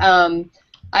just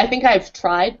I think I've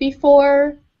tried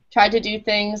to do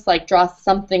things like draw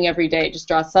something every day, just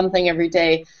draw something every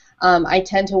day. I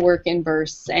tend to work in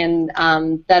bursts, and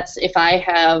that's if I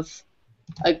have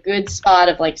a good spot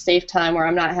of, like, safe time where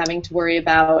I'm not having to worry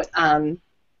about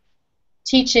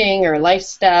teaching or life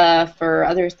stuff or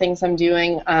other things I'm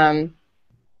doing,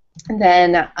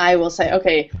 then I will say,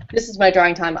 okay, this is my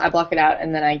drawing time. I block it out,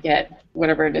 and then I get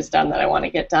whatever it is done that I want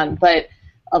to get done. But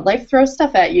life throws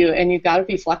stuff at you, and you've got to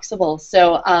be flexible.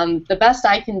 So the best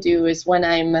I can do is when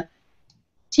I'm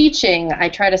teaching, I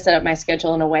try to set up my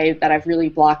schedule in a way that I've really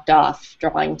blocked off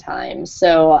drawing time.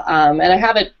 So, and I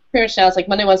have it pretty much now. It's like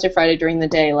Monday, Wednesday, Friday during the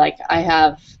day. Like, I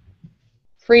have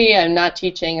free. I'm not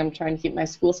teaching. I'm trying to keep my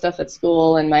school stuff at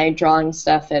school and my drawing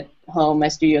stuff at home. My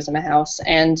studio's in my house,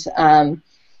 and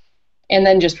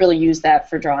then just really use that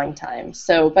for drawing time.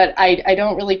 So, but I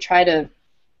don't really try to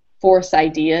force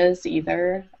ideas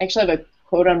either. I actually have a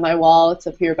quote on my wall. It's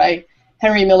up here by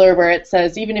Henry Miller, where it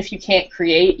says, "Even if you can't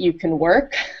create, you can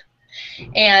work."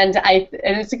 And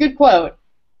it's a good quote,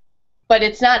 but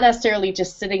it's not necessarily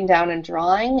just sitting down and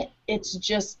drawing. It's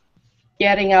just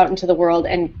getting out into the world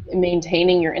and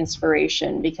maintaining your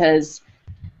inspiration, because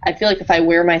I feel like if I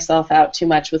wear myself out too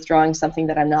much with drawing something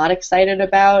that I'm not excited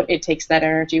about, it takes that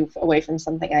energy away from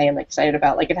something I am excited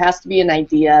about. Like, it has to be an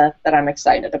idea that I'm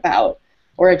excited about,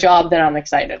 or a job that I'm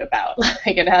excited about.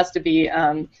 Like, it has to be,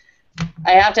 I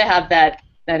have to have that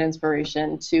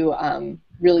inspiration to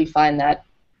really find that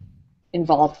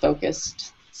involved,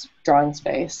 focused drawing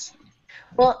space.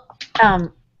 Well,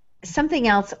 something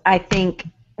else I think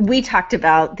we talked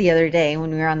about the other day when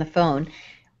we were on the phone,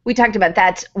 we talked about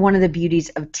that's one of the beauties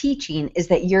of teaching, is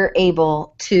that you're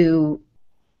able to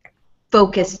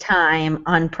focus time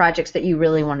on projects that you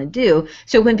really want to do.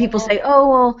 So when people say, oh,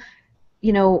 well,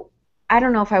 you know, I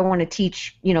don't know if I want to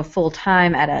teach, you know,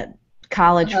 full-time at a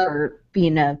college for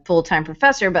being a full-time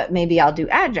professor, but maybe I'll do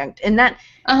adjunct. And that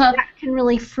can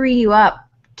really free you up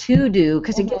to do,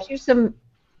 because it gives you some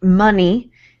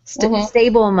money,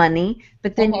 stable money,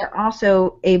 but then you're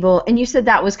also able, and you said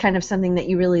that was kind of something that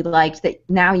you really liked, that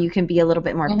now you can be a little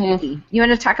bit more picky. You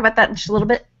want to talk about that just a little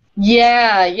bit?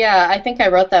 Yeah, I think I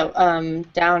wrote that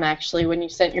down actually when you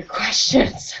sent your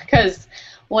questions, because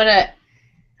when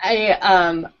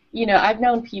you know, I've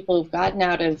known people who've gotten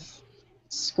out of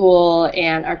school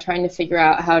and are trying to figure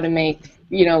out how to make,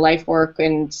 you know, life work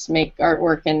and make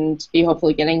artwork and be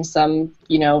hopefully getting some,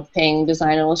 you know, paying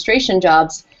design and illustration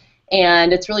jobs.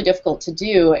 And it's really difficult to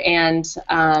do. And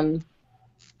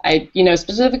I, you know,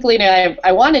 specifically,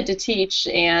 I wanted to teach,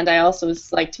 and I also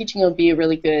was like, teaching would be a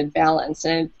really good balance.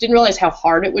 And I didn't realize how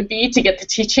hard it would be to get the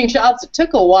teaching jobs. It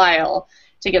took a while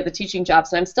to get the teaching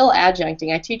jobs, and I'm still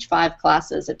adjuncting. I teach 5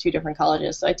 classes at 2 different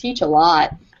colleges, so I teach a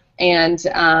lot. And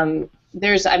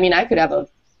I mean, I could have a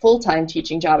full-time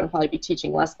teaching job and probably be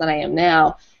teaching less than I am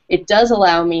now. It does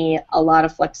allow me a lot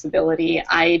of flexibility.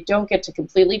 I don't get to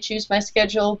completely choose my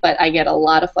schedule, but I get a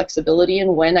lot of flexibility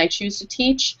in when I choose to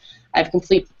teach. I have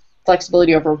complete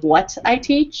flexibility over what I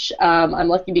teach. I'm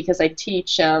lucky because I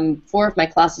teach, 4 of my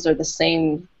classes are the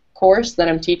same course that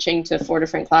I'm teaching to 4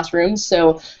 different classrooms,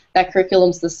 so that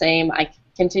curriculum's the same. I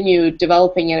continue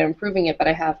developing it and improving it, but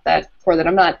I have that core that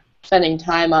I'm not spending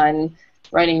time on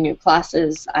writing new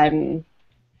classes.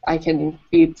 I can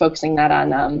be focusing that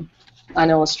on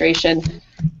illustration.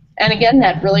 And again,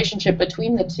 that relationship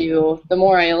between the two, the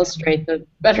more I illustrate, the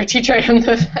better teacher I am,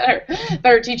 the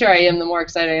better teacher I am, the more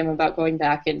excited I am about going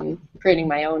back and creating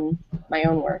my own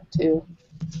work too.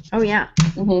 Oh yeah.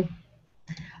 All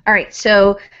right,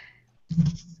 so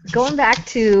going back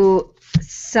to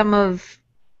some of,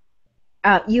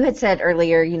 you had said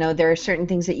earlier, you know, there are certain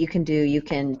things that you can do. You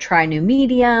can try new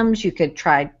mediums, you could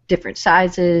try different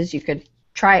sizes, you could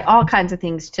try all kinds of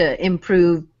things to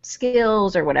improve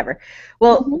skills or whatever.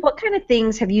 Well, what kind of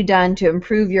things have you done to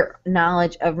improve your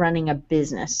knowledge of running a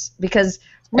business? Because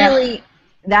really,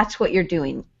 that's what you're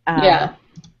doing. Yeah.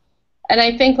 And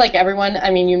I think, like everyone,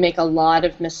 I mean, you make a lot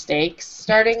of mistakes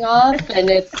starting off, and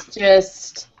it's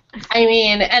just, I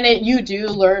mean, and you do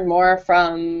learn more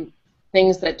from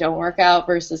things that don't work out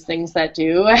versus things that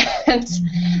do. And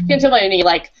I can tell you,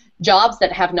 like, jobs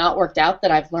that have not worked out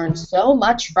that I've learned so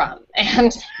much from.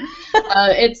 And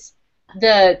it's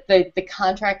the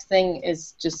contract thing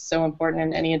is just so important.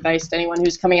 And any advice to anyone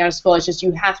who's coming out of school is just,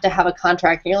 you have to have a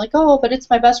contract. And you're like, oh, but it's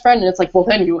my best friend. And it's like, well,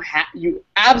 then you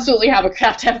absolutely have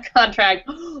to have a contract,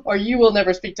 or you will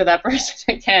never speak to that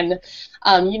person again.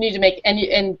 You need to make,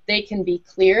 and they can be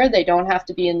clear. They don't have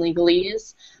to be in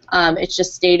legalese. It's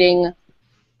just stating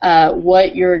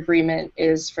what your agreement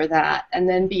is for that. And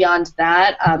then beyond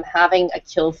that, having a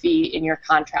kill fee in your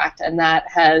contract. And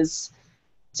that has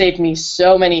saved me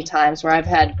so many times where I've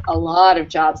had a lot of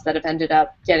jobs that have ended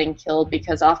up getting killed,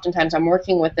 because oftentimes I'm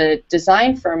working with a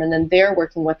design firm and then they're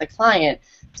working with a client.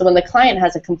 So when the client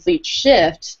has a complete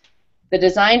shift, the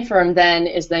design firm then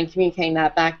is then communicating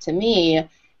that back to me,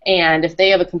 and if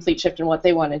they have a complete shift in what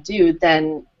they want to do,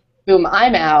 then boom,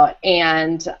 I'm out,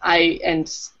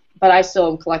 but I still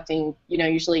am collecting, you know,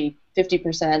 usually 50%,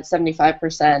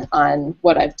 75% on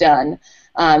what I've done.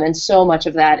 And so much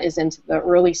of that is into the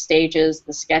early stages,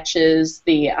 the sketches,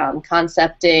 the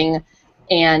concepting,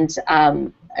 and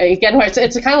again,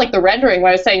 it's kind of like the rendering where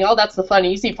I was saying, oh, that's the fun,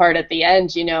 easy part at the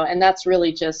end, you know, and that's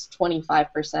really just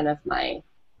 25% of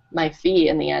my fee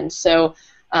in the end. So,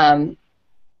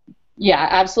 yeah,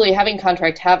 absolutely, having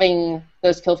contract, having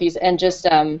those kill fees, and just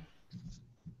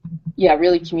yeah,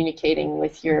 really communicating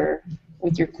with your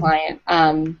client.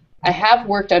 I have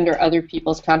worked under other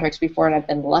people's contracts before, and I've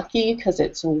been lucky because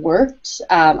it's worked.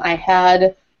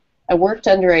 I worked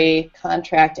under a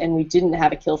contract, and we didn't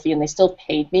have a kill fee, and they still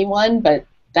paid me one, but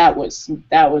that was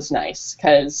nice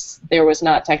because there was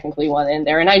not technically one in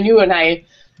there, and I knew when I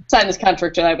signed this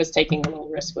contract that I was taking a little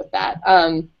risk with that.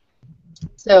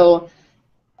 So,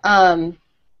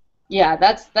 yeah,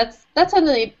 that's one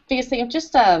of the biggest thing of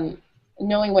just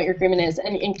knowing what your agreement is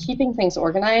and keeping things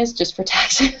organized just for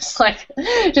taxes. Like,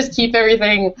 just keep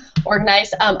everything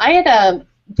organized. I had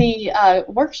the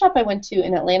workshop I went to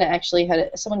in Atlanta actually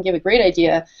had someone give a great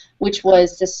idea, which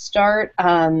was to start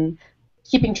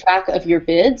keeping track of your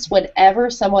bids. Whenever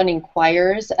someone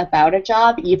inquires about a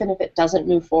job, even if it doesn't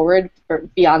move forward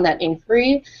beyond that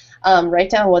inquiry, write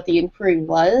down what the inquiry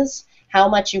was, how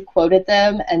much you quoted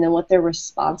them, and then what their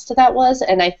response to that was.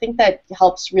 And I think that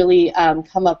helps really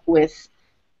come up with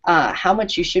how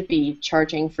much you should be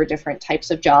charging for different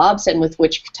types of jobs and with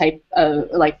which type of,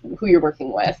 like, who you're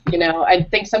working with. You know, I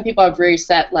think some people are very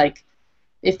set, like,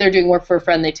 if they're doing work for a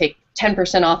friend, they take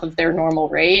 10% off of their normal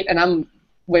rate, and I'm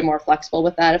way more flexible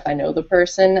with that if I know the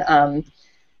person.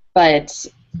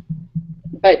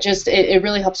 But just it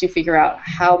really helps you figure out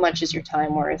how much is your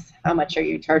time worth, how much are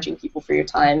you charging people for your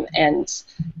time, and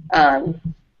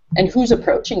who's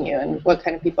approaching you, and what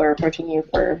kind of people are approaching you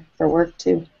for work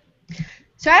too.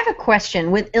 So I have a question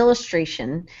with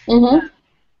illustration. Mm-hmm.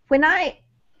 When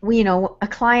a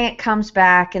client comes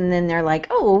back and then they're like,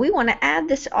 oh, well, we want to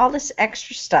add all this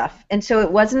extra stuff, and so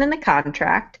it wasn't in the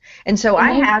contract, and so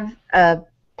I have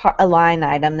a line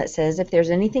item that says if there's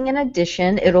anything in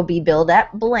addition, it'll be billed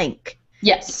at blank.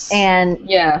 Yes. And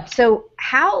yeah. So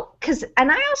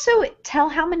and I also tell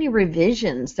how many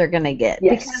revisions they're going to get.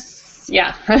 Yes.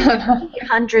 Yeah.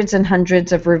 Hundreds and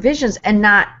hundreds of revisions and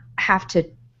not have to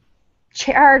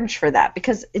charge for that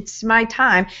because it's my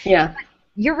time. Yeah.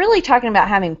 You're really talking about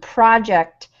having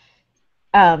project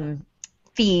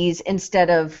fees instead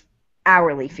of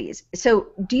hourly fees. So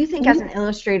do you think as an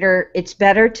illustrator it's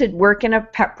better to work in a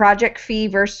project fee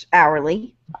versus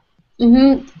hourly?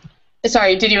 Mm-hmm.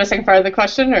 Sorry, did you have a second part of the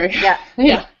question? Or Yeah.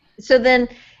 Yeah. So then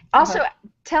also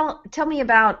tell me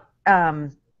about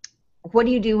what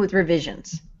do you do with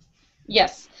revisions?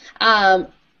 Yes.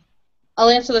 I'll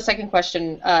answer the second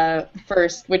question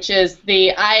first, which is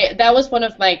that was one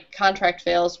of my contract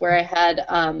fails where I had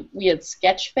we had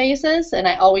sketch phases, and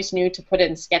I always knew to put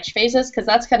in sketch phases because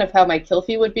that's kind of how my kill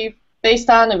fee would be based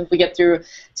on. And if we get through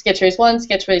sketch phase 1,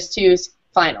 sketch phase 2,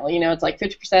 final, it's like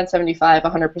 50%, 75,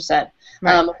 100%.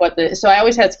 Right. So I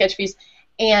always had sketch fees,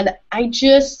 and I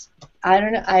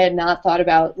don't know, I had not thought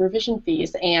about revision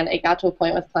fees, and it got to a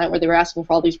point with a client where they were asking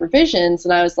for all these revisions,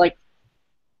 and I was like,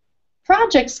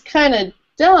 project's kind of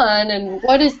done, and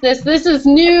what is this? This is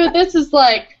new. This is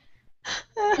like,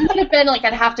 it would have been like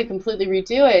I'd have to completely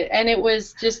redo it, and it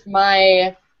was just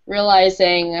my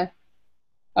realizing,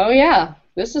 oh yeah,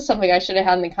 this is something I should have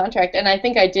had in the contract, and I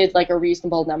think I did like a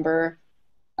reasonable number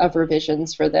of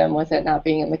revisions for them with it not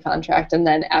being in the contract, and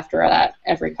then after that,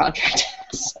 every contract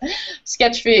has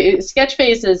sketch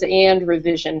phases and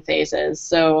revision phases.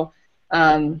 So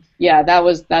yeah,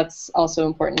 that's also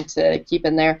important to keep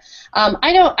in there.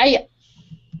 I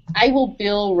will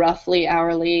bill roughly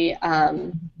hourly.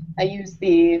 I use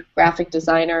the graphic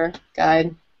designer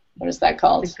guide. What is that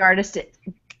called? The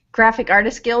Graphic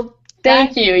Artist Guild.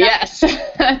 Thank you. Yes.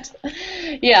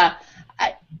 Yeah.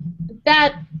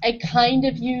 That I kind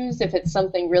of use if it's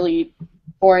something really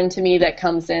foreign to me that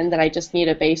comes in that I just need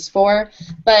a base for.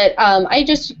 But I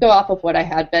just go off of what I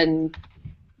had been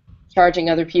charging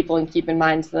other people and keep in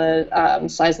mind the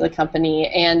size of the company.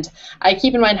 And I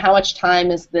keep in mind how much time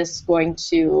is this going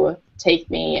to take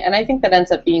me. And I think that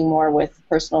ends up being more with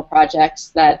personal projects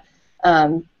that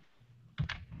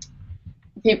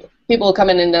people will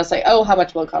come in and they'll say, oh, how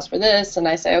much will it cost for this? And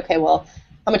I say, okay, well,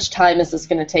 how much time is this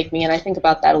going to take me? And I think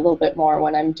about that a little bit more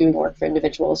when I'm doing work for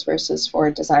individuals versus for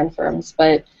design firms,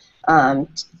 but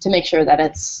to make sure that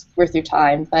it's worth your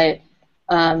time. But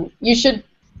you should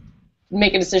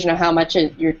make a decision of how much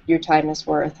your time is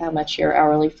worth, how much your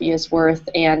hourly fee is worth,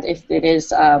 and if it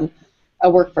is a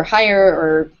work for hire,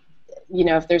 or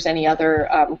if there's any other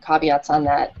caveats on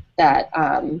that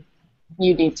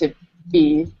you need to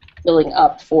be filling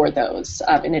up for those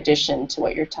in addition to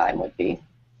what your time would be.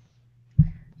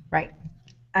 Right.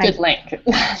 Good link.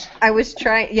 I was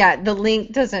trying. Yeah, the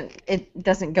link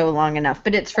doesn't go long enough,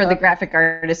 but it's for the Graphic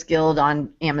Artist Guild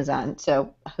on Amazon.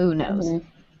 So who knows?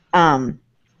 Mm-hmm.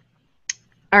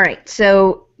 All right.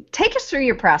 So take us through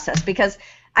your process, because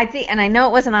I think, and I know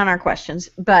it wasn't on our questions,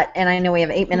 and I know we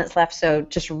have 8 minutes left. So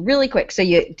just really quick. So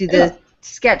you do the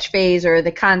sketch phase or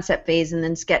the concept phase and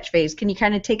then sketch phase. Can you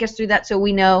kind of take us through that so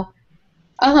we know?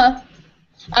 Yeah,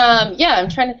 I'm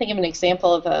trying to think of an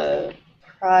example of a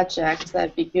project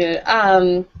that'd be good.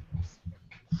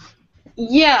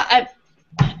 Yeah,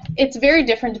 it's very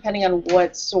different depending on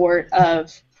what sort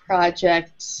of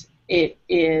project it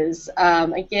is.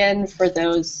 Again, for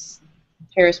those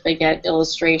Paris Baguette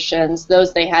illustrations.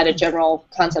 Those they had a general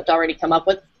concept already come up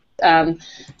with.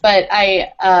 But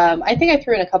I think I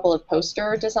threw in a couple of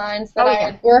poster designs that I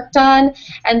had worked on,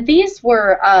 and these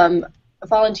were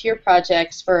volunteer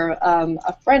projects for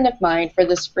a friend of mine for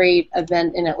this great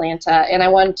event in Atlanta, and I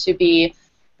wanted to be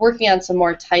working on some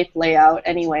more type layout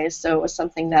anyways, so it was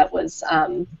something that was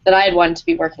that I had wanted to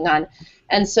be working on.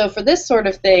 And so for this sort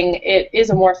of thing, it is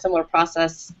a more similar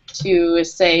process to,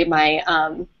 say, my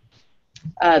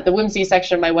the Whimsy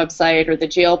section of my website or the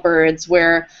Jailbirds,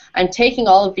 where I'm taking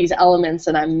all of these elements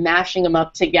and I'm mashing them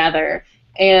up together.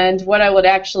 And what I would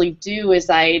actually do is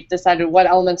I decided what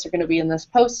elements are going to be in this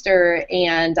poster,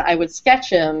 and I would sketch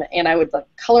them, and I would like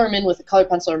color them in with a color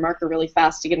pencil or marker really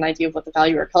fast to get an idea of what the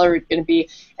value or color is going to be.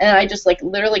 And I just like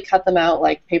literally cut them out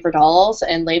like paper dolls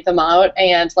and laid them out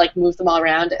and like moved them all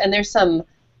around. And there's some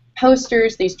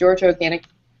posters, these Georgia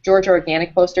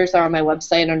Organic posters are on my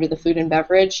website under the food and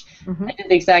beverage. I did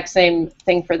the exact same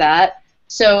thing for that.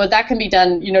 So that can be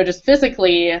done, you know, just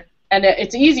physically. And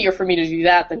it's easier for me to do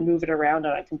that than move it around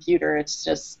on a computer. It's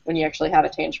just when you actually have a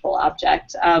tangible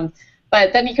object.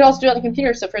 But then you can also do it on the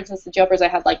computer. So, for instance, the Jailbirds, I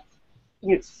had like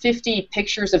 50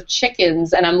 pictures of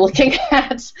chickens, and I'm looking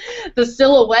at the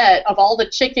silhouette of all the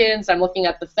chickens. I'm looking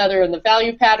at the feather and the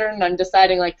value pattern, and I'm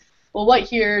deciding, like, well, what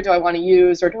here do I want to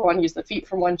use, or do I want to use the feet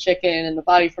from one chicken and the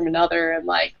body from another, and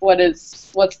like, what's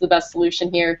the best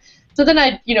solution here? So then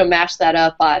I, you know, mash that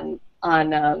up on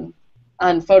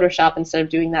Photoshop instead of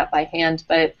doing that by hand.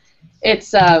 But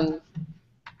it's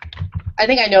I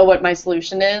think I know what my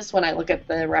solution is when I look at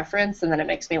the reference, and then it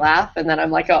makes me laugh, and then I'm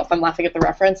like, oh, if I'm laughing at the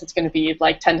reference, it's going to be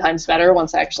like 10 times better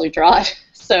once I actually draw it.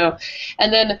 So,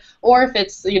 and then, or if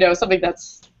it's, you know, something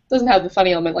that's doesn't have the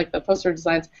funny element like the poster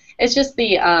designs, it's just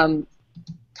the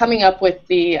coming up with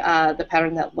the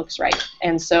pattern that looks right.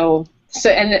 And so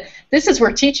and this is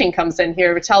where teaching comes in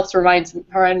here, which helps remind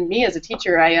me as a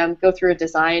teacher. I go through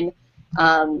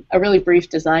a really brief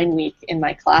design week in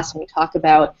my class, and we talk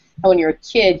about how when you're a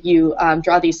kid, you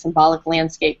draw these symbolic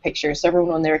landscape pictures. So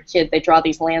everyone, when they're a kid, they draw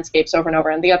these landscapes over and over,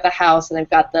 and they got the house, and they've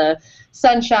got the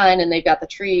sunshine, and they've got the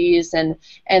trees, and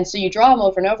so you draw them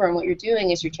over and over, and what you're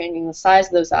doing is you're changing the size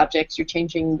of those objects, you're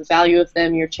changing the value of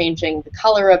them, you're changing the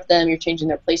color of them, you're changing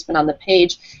their placement on the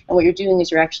page, and what you're doing is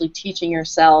you're actually teaching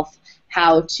yourself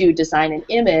how to design an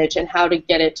image and how to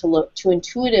get it to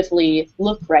intuitively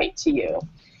look right to you.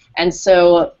 And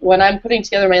so when I'm putting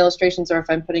together my illustrations, or if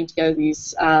I'm putting together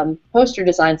these poster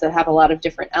designs that have a lot of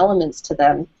different elements to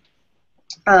them,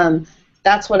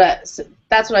 that's what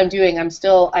I'm doing. You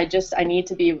need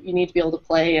to be able to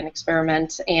play and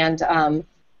experiment and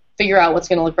figure out what's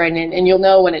going to look right, and you'll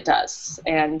know when it does.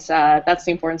 And that's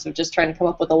the importance of just trying to come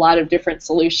up with a lot of different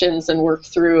solutions and work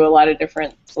through a lot of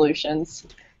different solutions.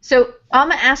 So I'm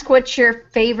gonna ask, what's your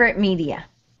favorite media?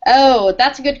 Oh,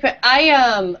 that's a good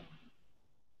question.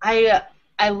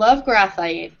 I love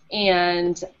graphite,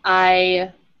 and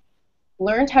I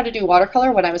learned how to do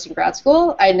watercolor when I was in grad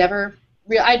school. I'd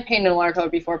painted in watercolor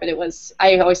before, but I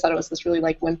always thought it was this really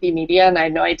like wimpy media, and I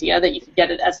had no idea that you could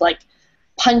get it as like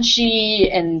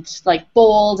punchy and like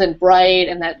bold and bright,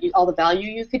 and that all the value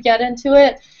you could get into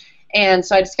it. And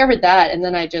so I discovered that, and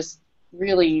then I just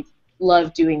really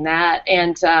love doing that.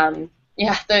 And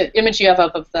yeah, the image you have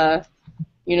up of the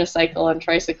unicycle and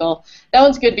tricycle, that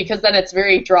one's good because then it's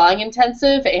very drawing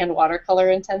intensive and watercolor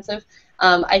intensive.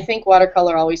 I think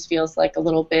watercolor always feels like a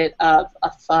little bit of a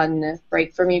fun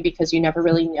break for me because you never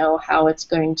really know how it's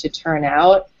going to turn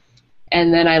out.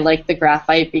 And then I like the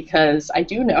graphite because I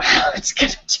do know how it's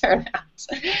going to turn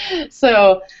out.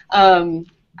 So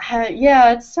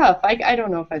yeah, it's tough. I don't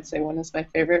know if I'd say one is my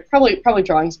favorite. Probably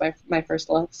drawing's my first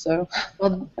love. So.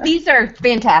 Well, these are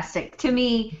fantastic. To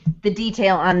me, the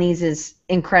detail on these is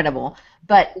incredible.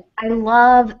 But I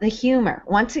love the humor.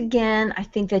 Once again, I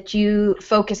think that you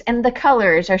focus, and the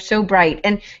colors are so bright,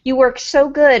 and you work so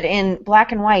good in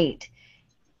black and white.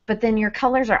 But then your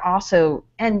colors are also,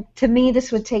 and to me,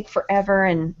 this would take forever.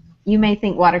 And you may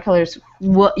think watercolor's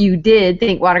what you did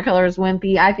think watercolor is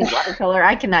wimpy. I think watercolor,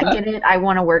 I cannot get it. I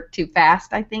want to work too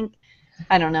fast, I think.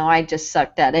 I don't know. I just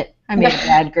sucked at it. I made a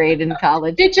bad grade in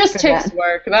college. It just takes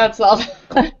work. That's all.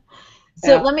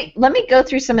 So yeah. Let me go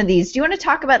through some of these. Do you want to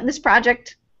talk about this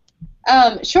project?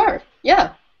 Sure.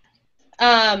 Yeah.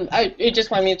 You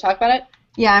just want me to talk about it?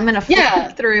 Yeah, I'm gonna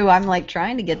flip through. I'm like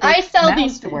trying to get this. I sell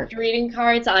these greeting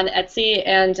cards on Etsy,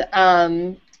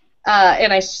 and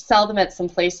I sell them at some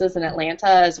places in Atlanta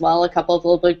as well, a couple of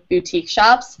little boutique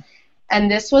shops. And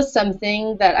this was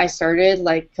something that I started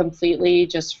like completely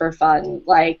just for fun.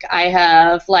 Like I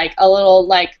have like a little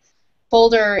like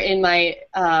folder in my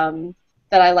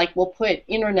that I like will put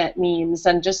internet memes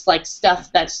and just like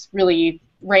stuff that's really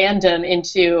random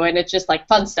into, and it's just like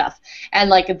fun stuff, and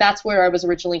like that's where I was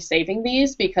originally saving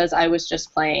these because I was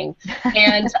just playing,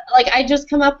 and like I just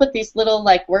come up with these little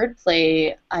like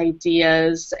wordplay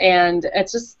ideas, and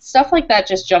it's just stuff like that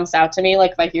just jumps out to me.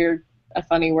 Like if I hear a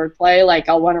funny wordplay, like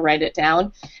I'll want to write it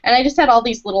down, and I just had all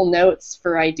these little notes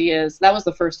for ideas. That was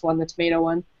the first one, the tomato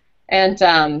one, and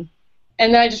then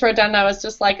I just wrote down, and I was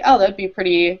just like, oh, that'd be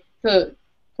pretty cool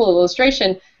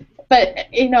illustration.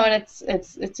 But you know, and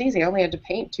it's easy. I only had to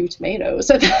paint 2 tomatoes.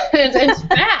 It's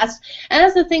fast. And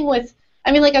that's the thing with,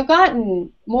 I mean, like I've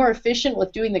gotten more efficient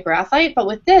with doing the graphite, but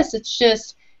with this, it's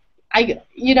just,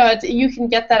 you can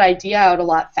get that idea out a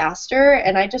lot faster.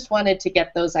 And I just wanted to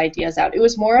get those ideas out. It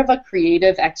was more of a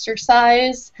creative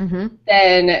exercise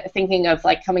than thinking of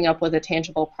like coming up with a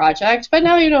tangible project. But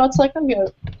now, it's like I'm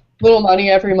gonna little money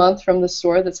every month from the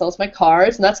store that sells my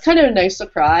cards, and that's kind of a nice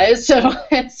surprise. So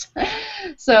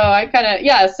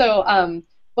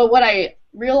but what I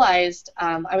realized,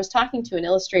 I was talking to an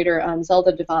illustrator,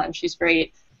 Zelda Devon. She's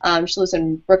great. She lives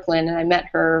in Brooklyn, and I met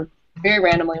her very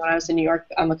randomly when I was in New York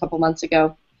a couple months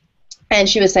ago, and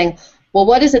she was saying, well,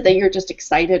 what is it that you're just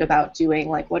excited about doing?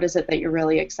 Like, what is it that you're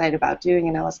really excited about doing?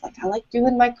 And I was like, I like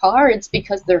doing my cards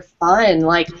because they're fun.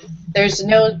 Like, there's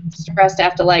no stress to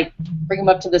have to, like, bring them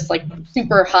up to this, like,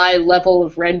 super high level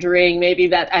of rendering maybe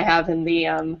that I have in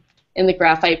the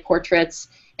graphite portraits.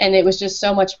 And it was just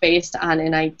so much based on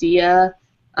an idea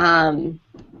and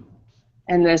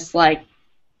this, like,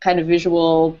 kind of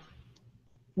visual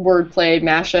wordplay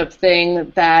mashup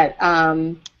thing that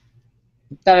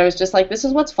I was just like, this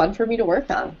is what's fun for me to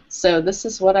work on. So this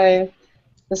is what I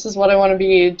want to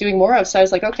be doing more of. So I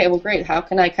was like, okay, well, great. How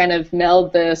can I kind of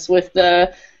meld this with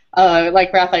the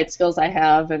like graphite skills I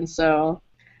have? And so,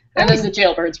 and then the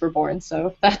jailbirds were born.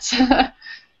 So that's.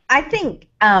 I think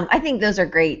those are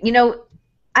great.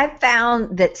 I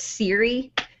found that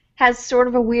Siri has sort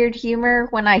of a weird humor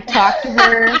when I talk to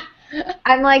her.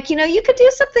 I'm like, you could do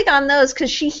something on those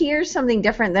because she hears something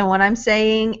different than what I'm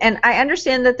saying. And I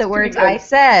understand that the words I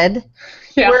said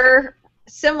were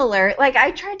similar. Like,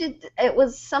 I tried to, it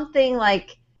was something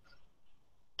like,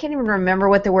 can't even remember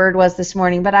what the word was this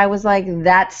morning, but I was like,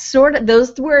 that's sort of,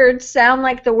 those words sound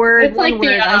like the word. It's like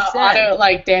the auto,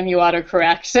 like, damn you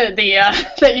autocorrect,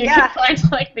 that you can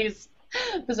find, like, these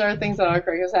bizarre things that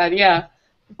autocorrect had. Yeah.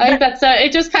 I think that's,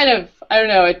 it just kind of, I don't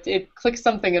know, it clicks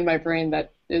something in my brain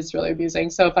that is really amusing.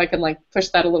 So if I can like push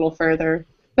that a little further.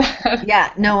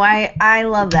 Yeah, no, I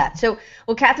love that. So,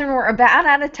 well, Catherine, we're about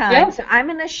out of time. Yeah. So I'm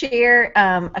going to share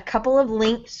a couple of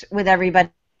links with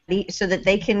everybody so that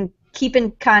they can keep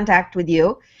in contact with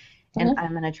you. And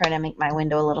I'm going to try to make my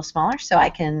window a little smaller so I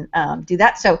can do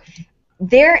that. So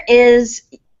there is,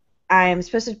 I'm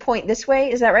supposed to point this way.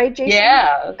 Is that right, Jason?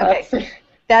 Yeah. Okay.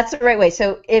 That's the right way.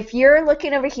 So if you're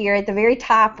looking over here at the very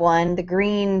top one, the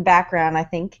green background, I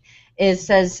think,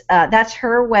 says that's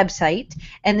her website.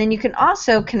 And then you can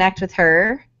also connect with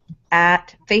her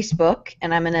at Facebook.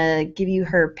 And I'm going to give you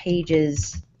her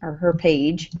pages, or her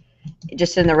page,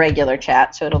 just in the regular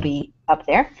chat, so it'll be up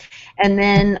there. And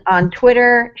then on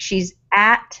Twitter, she's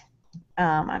at,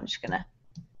 I'm just going to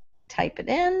type it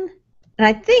in. And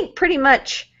I think pretty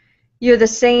much you're the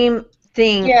same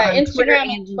thing. Yeah, on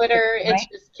Instagram and Twitter, right? It's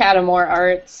just Catamore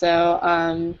Art. So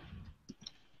I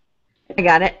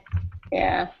got it.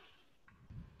 Yeah,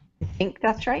 I think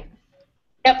that's right.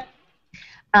 Yep.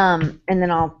 And then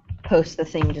I'll post the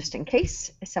thing just in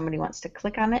case if somebody wants to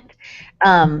click on it.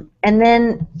 And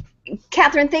then,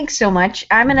 Catherine, thanks so much.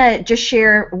 I'm gonna just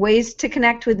share ways to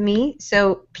connect with me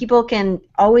so people can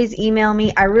always email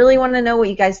me. I really want to know what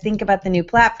you guys think about the new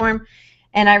platform.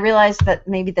 And I realized that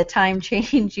maybe the time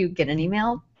change, you get an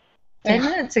email 10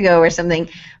 minutes ago or something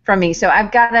from me. So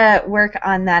I've got to work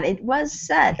on that. It was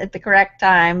set at the correct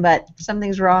time, but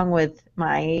something's wrong with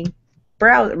my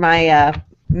browser, my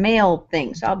mail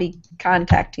thing. So I'll be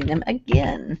contacting them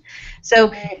again.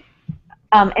 So,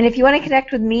 and if you want to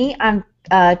connect with me on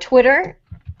Twitter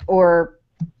or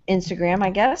Instagram,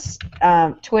 I guess.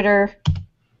 Twitter,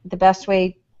 the best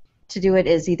way to do it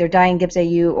is either Diane Gibbs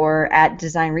AU or at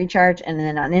Design Recharge, and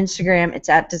then on Instagram it's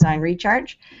at Design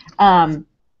Recharge.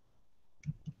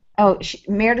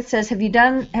 Meredith says, have you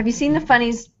seen the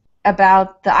funnies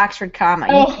about the Oxford comma?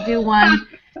 You could do one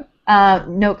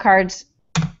note cards,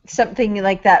 something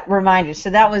like that reminder. So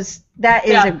that would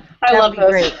be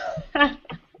great.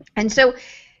 And so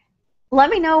let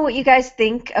me know what you guys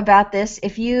think about this.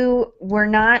 If you were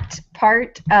not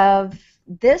part of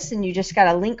this and you just got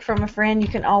a link from a friend, you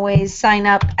can always sign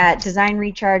up at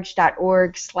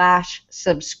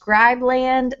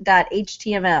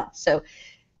designrecharge.org/subscribeland.html. So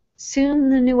soon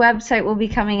the new website will be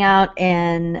coming out,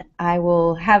 and I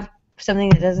will have something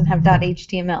that doesn't have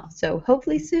 .html, so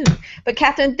hopefully soon. But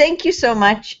Catherine, thank you so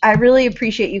much. I really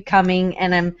appreciate you coming,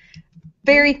 and I'm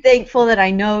very thankful that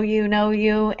I know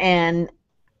you, and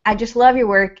I just love your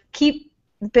work. Keep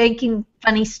making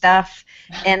funny stuff,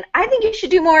 and I think you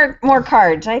should do more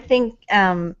cards. I think,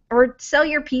 or sell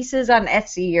your pieces on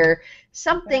Etsy or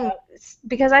something,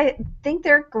 because I think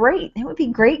they're great. It would be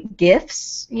great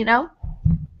gifts, you know?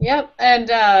 Yep,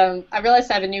 and I realized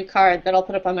I have a new card that I'll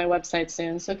put up on my website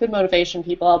soon, so good motivation,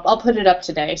 people. I'll put it up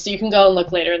today, so you can go and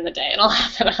look later in the day, and I'll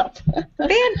have it up.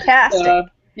 Fantastic. So,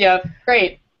 yeah,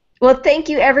 great. Well, thank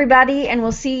you, everybody, and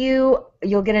we'll see you.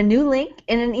 You'll get a new link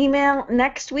in an email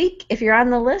next week if you're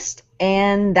on the list,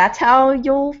 and that's how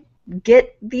you'll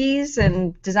get these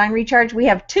and Design Recharge. We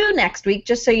have 2 next week,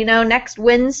 just so you know. Next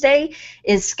Wednesday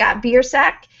is Scott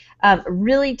Biersack,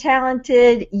 really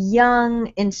talented,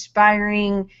 young,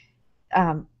 inspiring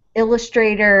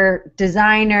illustrator,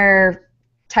 designer,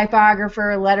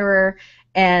 typographer, letterer,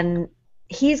 and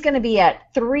he's going to be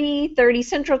at 3:30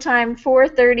 Central Time,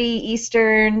 4:30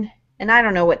 Eastern, and I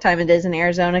don't know what time it is in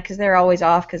Arizona because they're always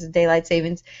off because of daylight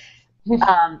savings.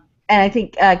 And I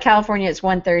think California it's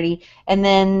 1:30. And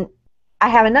then I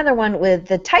have another one with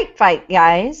the Type Fight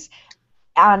guys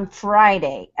on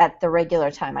Friday at the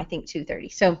regular time, I think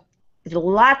 2:30. So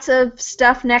lots of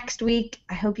stuff next week.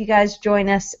 I hope you guys join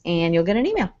us, and you'll get an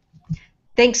email.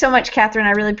 Thanks so much, Catherine.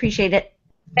 I really appreciate it.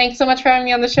 Thanks so much for having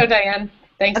me on the show, Diane.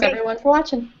 Thanks, Okay. everyone, for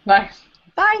watching. Bye.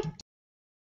 Bye.